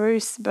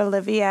 Belarus,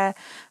 Bolivia,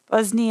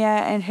 Bosnia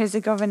and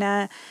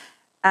Herzegovina.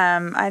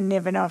 I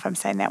never know if I'm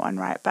saying that one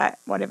right, but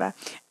whatever.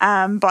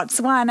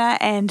 Botswana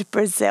and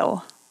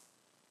Brazil.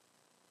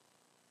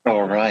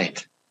 All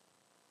right.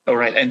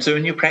 And so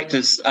in your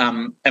practice,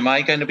 am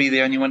I going to be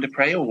the only one to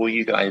pray, or will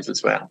you guys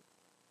as well?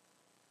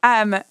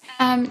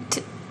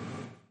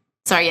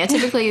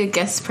 Typically the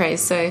guest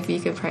prays, so if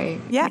you could pray.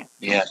 Yeah,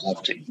 I'd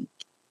love to.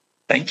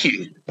 Thank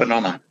you. What an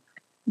honor.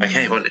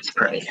 Okay, well, let's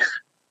pray.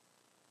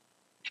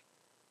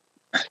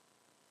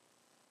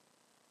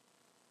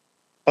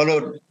 Oh,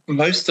 Lord,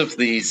 most of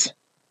these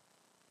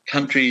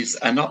countries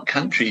are not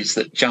countries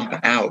that jump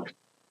out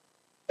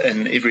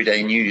in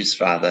everyday news,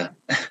 Father.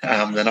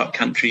 They're not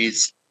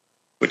countries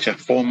which are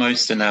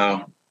foremost in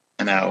our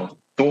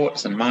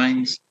thoughts and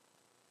minds,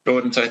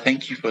 Lord. And so I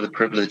thank you for the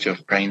privilege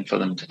of praying for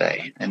them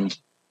today. And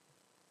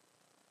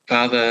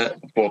Father,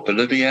 for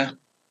Bolivia,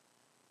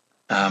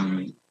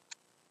 Father,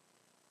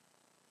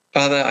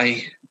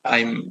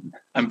 I'm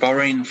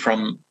borrowing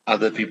from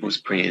other people's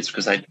prayers,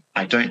 because I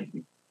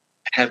don't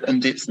have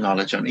in-depth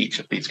knowledge on each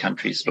of these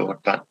countries, Lord.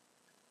 But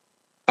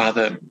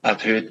Father,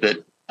 I've heard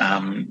that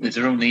there's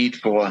a real need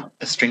for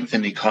a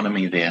strengthened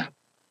economy there,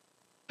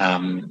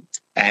 and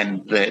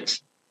that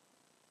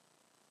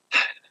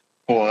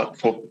for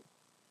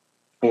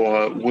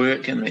for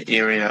work in the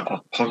area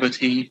of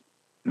poverty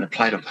and the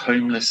plight of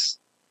homeless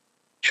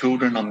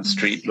children on the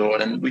street,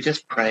 Lord. And we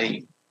just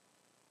pray,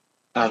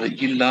 Father,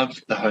 you love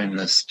the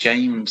homeless.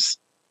 James,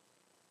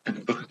 in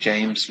the book of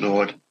James,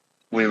 Lord,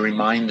 we're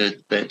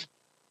reminded that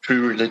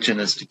true religion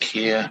is to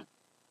care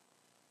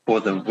for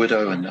the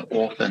widow and the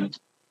orphan,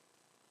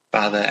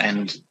 Father,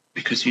 and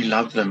because you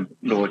love them,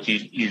 Lord,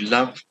 you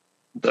love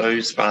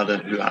those, Father,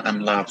 who are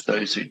unloved,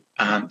 those who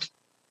don't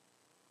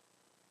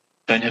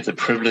have the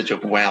privilege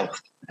of wealth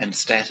and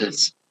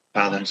status,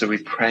 Father. And so we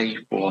pray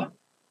for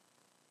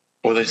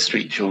those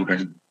street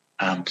children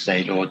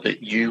today, Lord,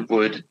 that you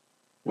would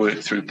work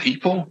through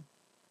people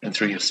and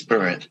through your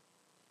Spirit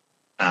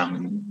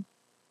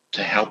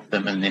to help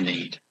them in their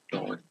need,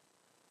 Lord,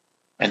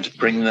 and to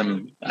bring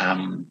them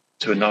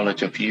to a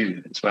knowledge of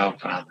you as well,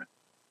 Father.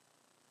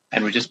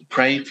 And we just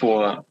pray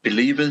for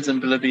believers in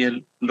Bolivia,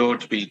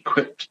 Lord, to be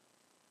equipped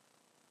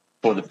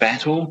for the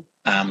battle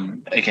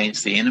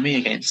against the enemy,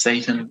 against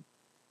Satan,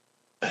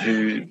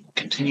 who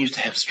continues to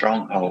have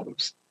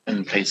strongholds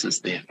in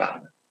places there,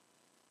 Father.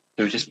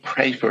 So we just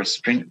pray for a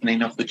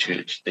strengthening of the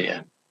church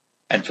there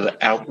and for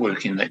the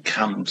outworking that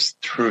comes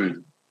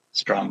through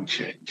strong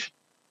church.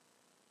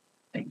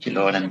 Thank you,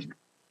 Lord. And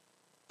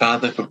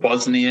Father, for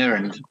Bosnia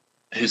and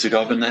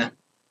Herzegovina,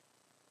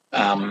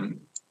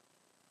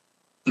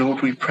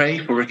 Lord, we pray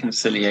for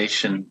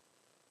reconciliation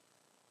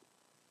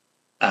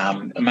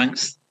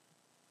amongst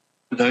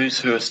those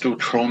who are still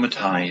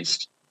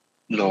traumatized,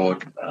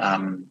 Lord,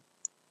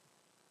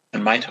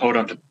 and might hold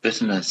on to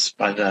bitterness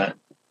by the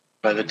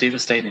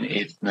devastating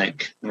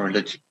ethnic and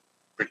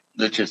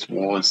religious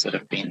wars that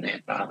have been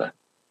there, Father.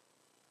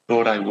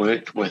 Lord, I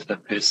worked with a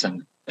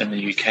person in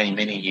the UK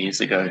many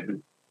years ago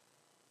who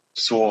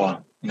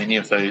saw many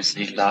of those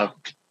he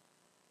loved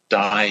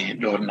die,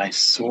 Lord, and I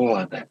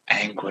saw the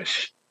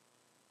anguish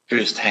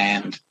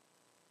firsthand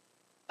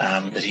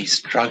that he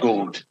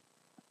struggled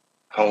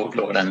hold,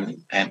 Lord,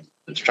 and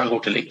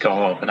struggled to let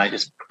go of. And I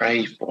just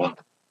pray for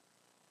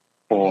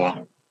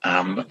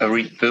a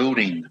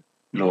rebuilding,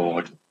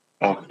 Lord,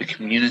 of the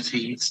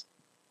communities,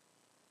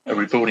 a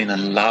rebuilding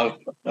in love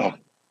of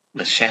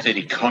the shattered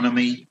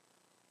economy,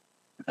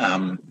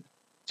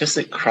 just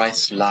that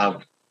Christ's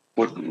love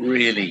would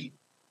really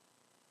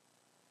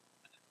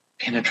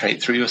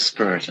penetrate through your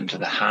Spirit into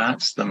the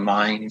hearts, the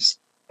minds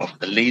of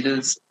the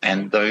leaders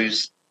and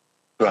those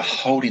who are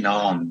holding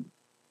on,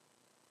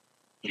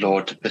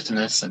 Lord, to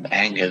bitterness and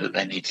anger that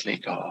they need to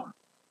let go of,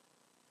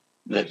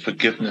 that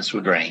forgiveness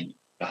would reign,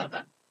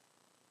 Father.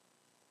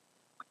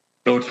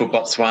 Lord, for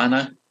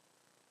Botswana,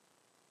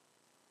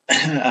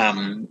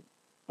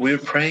 we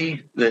would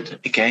pray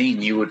that,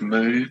 again, you would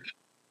move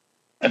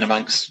in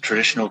amongst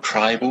traditional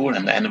tribal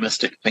and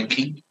animistic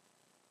thinking,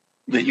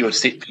 that you would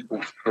set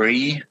people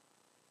free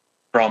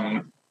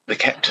from the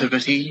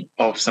captivity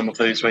of some of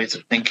those ways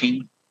of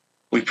thinking.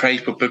 We pray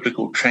for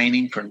biblical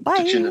training for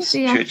Indigenous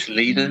church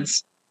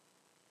leaders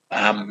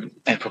and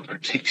for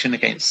protection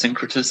against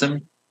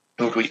syncretism.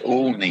 Lord, we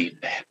all need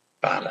that,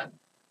 Father,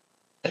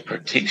 that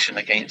protection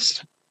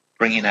against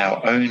bringing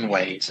our own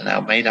ways and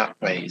our made-up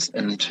ways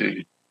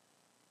into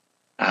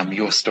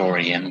your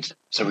story. And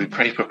so we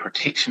pray for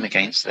protection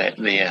against that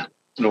there,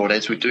 Lord,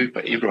 as we do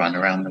for everyone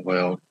around the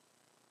world.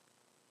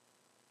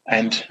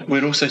 And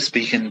we'd also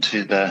speak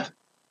into the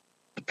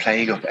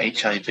plague of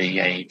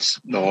HIV/AIDS,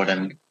 Lord,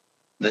 and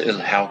the ill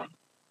health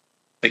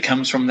that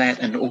comes from that,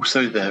 and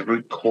also the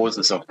root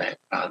causes of that,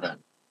 Father.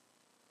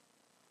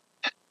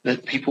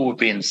 That people would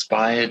be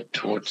inspired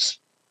towards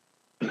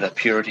the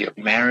purity of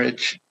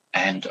marriage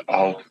and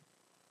of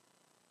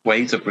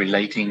ways of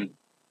relating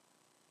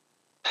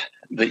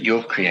that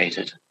you've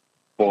created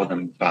for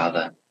them,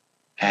 Father.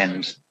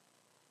 And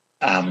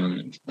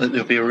that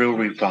there'll be a real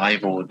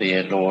revival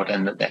there, Lord,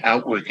 and that the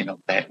outworking of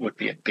that would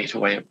be a better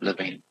way of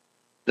living,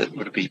 that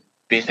would be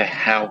better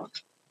health,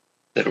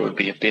 that it would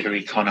be a better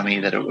economy,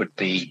 that it would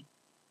be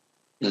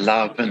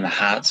love in the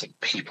hearts of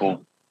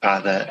people,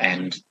 Father,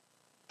 and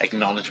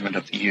acknowledgement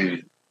of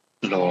you,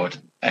 Lord,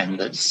 and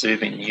that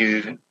serving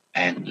you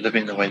and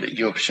living the way that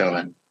you've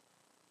shown,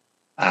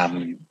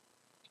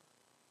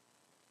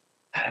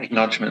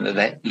 acknowledgement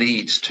that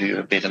leads to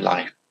a better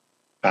life,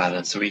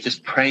 Father. So we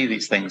just pray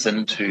these things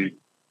into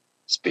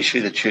especially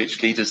the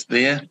church leaders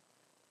there,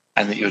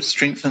 and that you would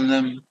strengthen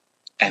them,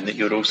 and that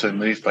you would also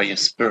move by your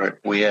Spirit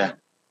where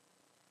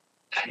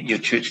your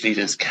church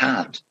leaders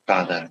can't,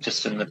 Father,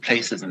 just in the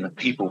places and the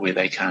people where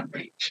they can't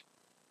reach.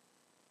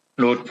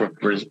 Lord, for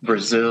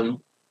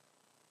Brazil,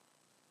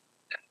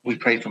 we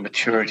pray for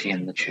maturity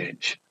in the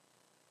church,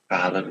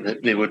 Father,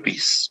 that there would be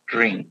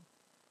strength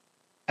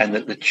and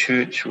that the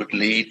church would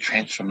lead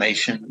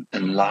transformation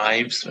in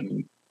lives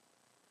and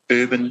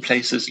urban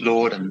places,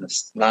 Lord, in the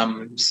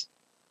slums,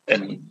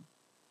 in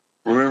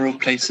rural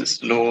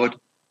places, Lord,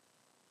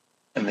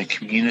 in the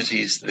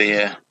communities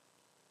there,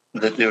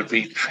 that there would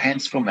be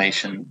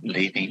transformation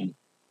in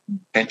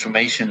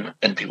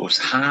people's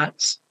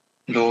hearts,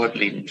 Lord,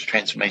 leading to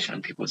transformation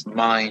in people's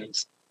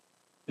minds,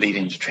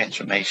 leading to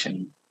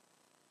transformation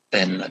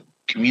in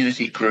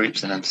community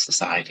groups and in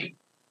society.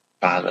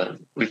 Father.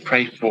 We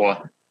pray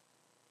for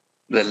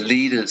the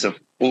leaders of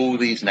all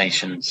these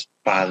nations,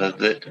 Father,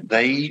 that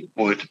they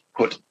would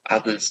put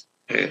others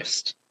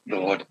first,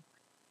 Lord,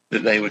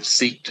 that they would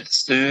seek to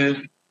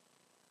serve,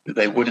 that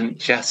they wouldn't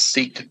just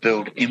seek to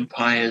build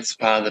empires,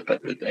 Father,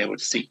 but that they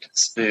would seek to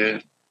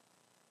serve,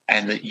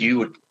 and that you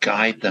would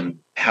guide them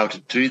how to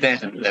do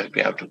that, and that they would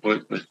be able to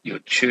work with your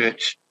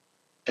church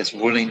as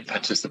willing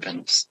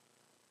participants,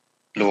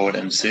 Lord,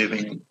 in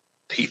serving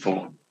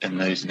people in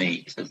those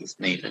needs as is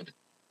needed.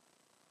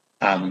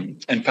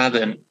 And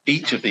Father, in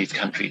each of these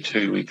countries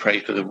too, we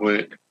pray for the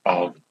work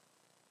of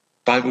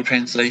Bible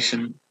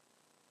translation,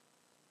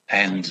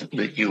 and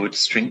that you would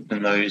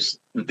strengthen those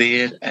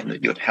there, and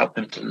that you would help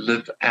them to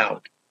live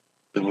out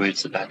the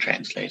words that are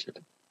translated.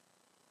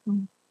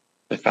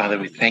 So Father,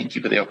 we thank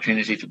you for the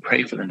opportunity to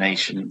pray for the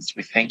nations.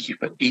 We thank you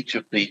for each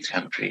of these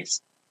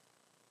countries.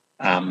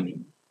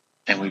 And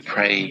we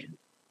pray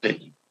that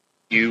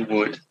you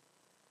would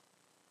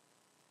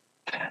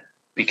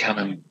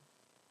become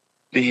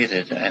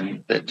embedded,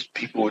 and that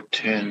people would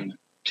turn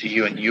to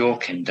you and your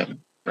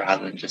kingdom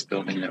rather than just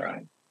building their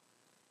own.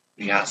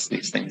 We ask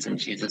these things in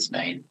Jesus'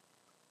 name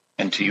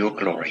and to your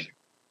glory.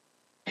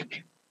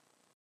 Amen.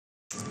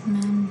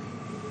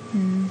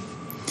 Amen.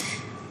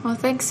 Well,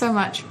 thanks so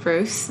much,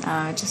 Bruce.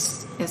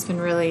 It's been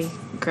really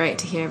great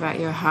to hear about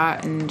your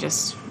heart and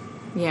just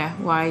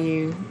why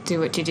you do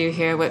what you do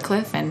here at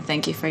Wycliffe, and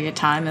thank you for your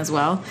time as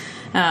well.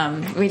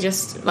 We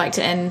just like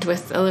to end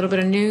with a little bit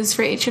of news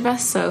for each of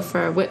us. So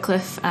for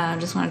Wycliffe, I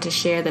just wanted to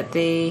share that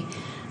there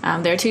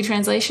are 2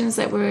 translations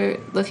that we're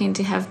looking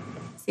to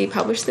see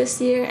published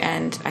this year,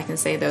 and I can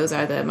say those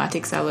are the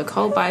Matiksaluk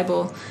Whole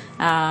Bible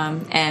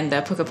and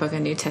the Puka Puka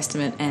New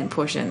Testament and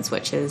Portions,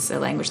 which is a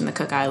language in the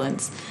Cook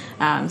Islands.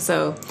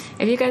 So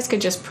if you guys could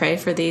just pray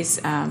for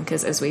these,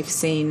 because as we've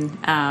seen,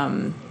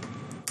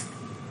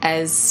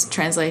 as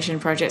translation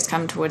projects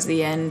come towards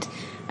the end,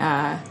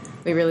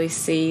 we really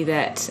see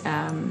that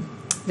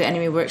the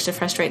enemy works to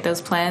frustrate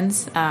those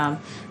plans.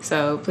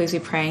 So please be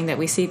praying that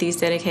we see these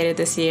dedicated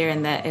this year,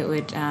 and that it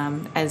would,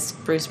 as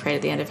Bruce prayed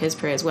at the end of his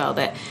prayer as well,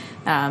 that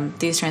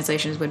these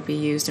translations would be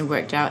used and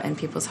worked out in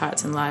people's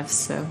hearts and lives.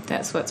 So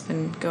that's what's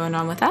been going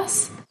on with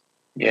us.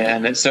 Yeah,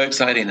 and it's so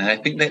exciting. And I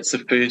think that's the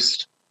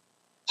first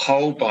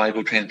whole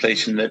Bible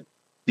translation that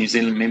New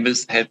Zealand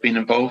members have been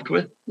involved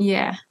with.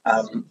 Yeah.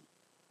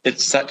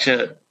 It's such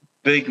a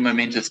big,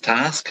 momentous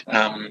task.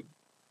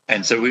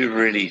 And so we're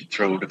really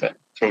thrilled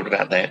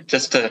about that.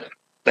 Just to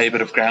lay a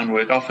bit of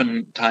groundwork,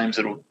 oftentimes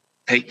it'll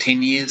take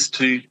 10 years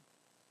to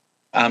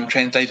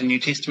translate a New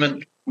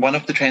Testament. One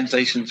of the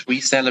translations we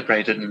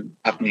celebrated in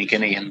Papua New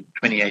Guinea in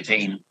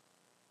 2018,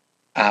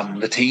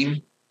 the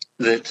team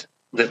that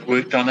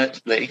worked on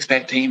it, the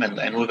expat team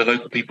and all the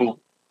local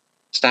people,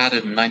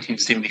 started in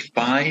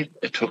 1975.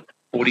 It took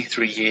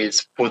 43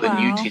 years for the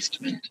New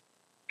Testament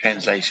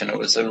translation. It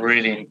was a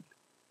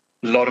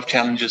lot of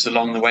challenges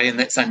along the way, and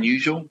that's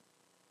unusual.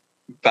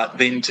 But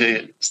then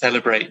to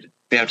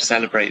be able to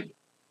celebrate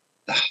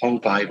the whole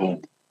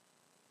Bible,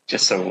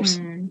 just so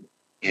awesome.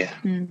 Yeah.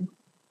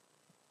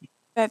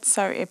 That's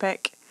so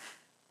epic.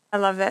 I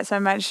love that so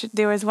much.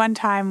 There was one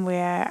time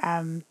where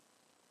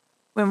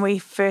when we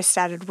first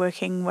started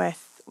working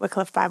with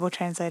Wycliffe Bible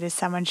translators,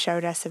 someone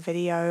showed us a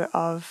video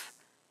of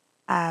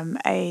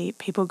a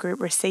people group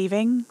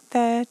receiving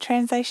the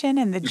translation,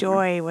 and the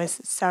joy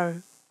was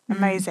so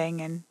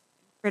amazing and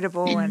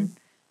incredible, and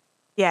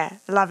I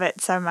love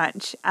it so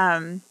much.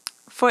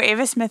 For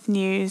Eversmith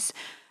News,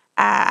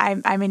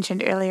 I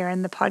mentioned earlier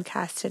in the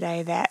podcast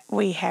today that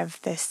we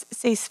have this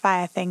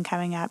ceasefire thing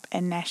coming up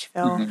in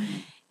Nashville,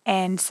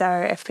 and so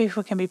if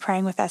people can be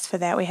praying with us for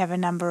that, we have a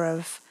number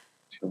of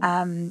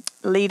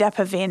lead-up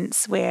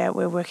events where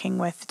we're working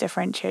with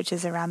different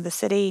churches around the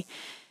city.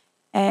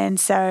 And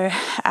so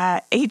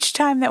each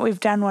time that we've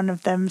done one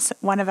of them,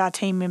 one of our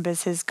team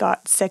members has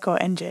got sick or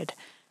injured.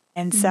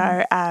 And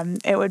so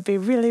it would be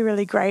really,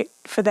 really great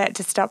for that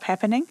to stop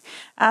happening.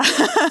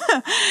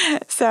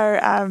 So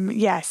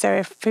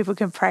if people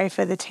can pray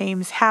for the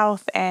team's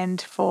health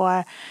and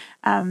for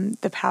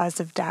the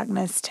powers of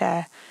darkness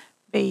to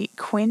be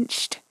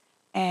quenched,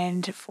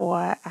 and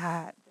for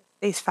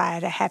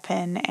ceasefire to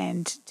happen,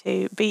 and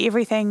to be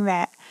everything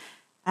that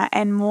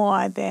and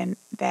more than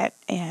that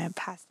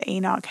Pastor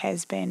Enoch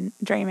has been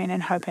dreaming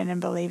and hoping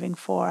and believing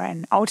for.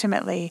 And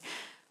ultimately,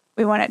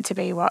 we want it to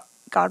be what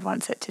God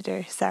wants it to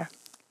do. So,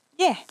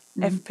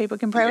 if people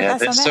can pray with us on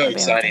that. That's so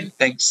exciting.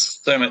 Thanks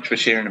so much for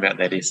sharing about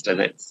that, Esther.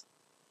 That's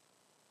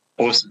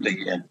awesome to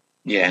hear.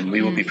 Yeah, and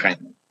we will be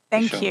praying.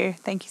 Thank you.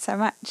 Thank you so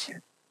much.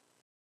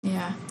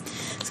 Yeah.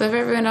 So for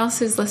everyone else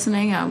who's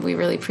listening, we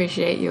really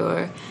appreciate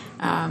your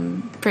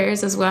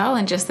prayers as well,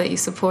 and just that you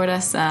support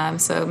us.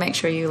 So make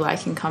sure you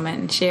like and comment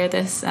and share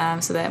this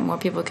so that more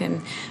people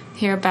can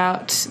hear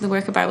about the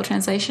work of Bible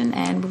translation.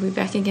 And we'll be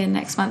back again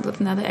next month with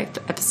another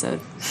episode.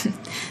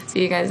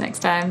 See you guys next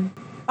time.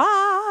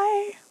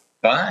 Bye.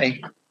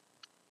 Bye.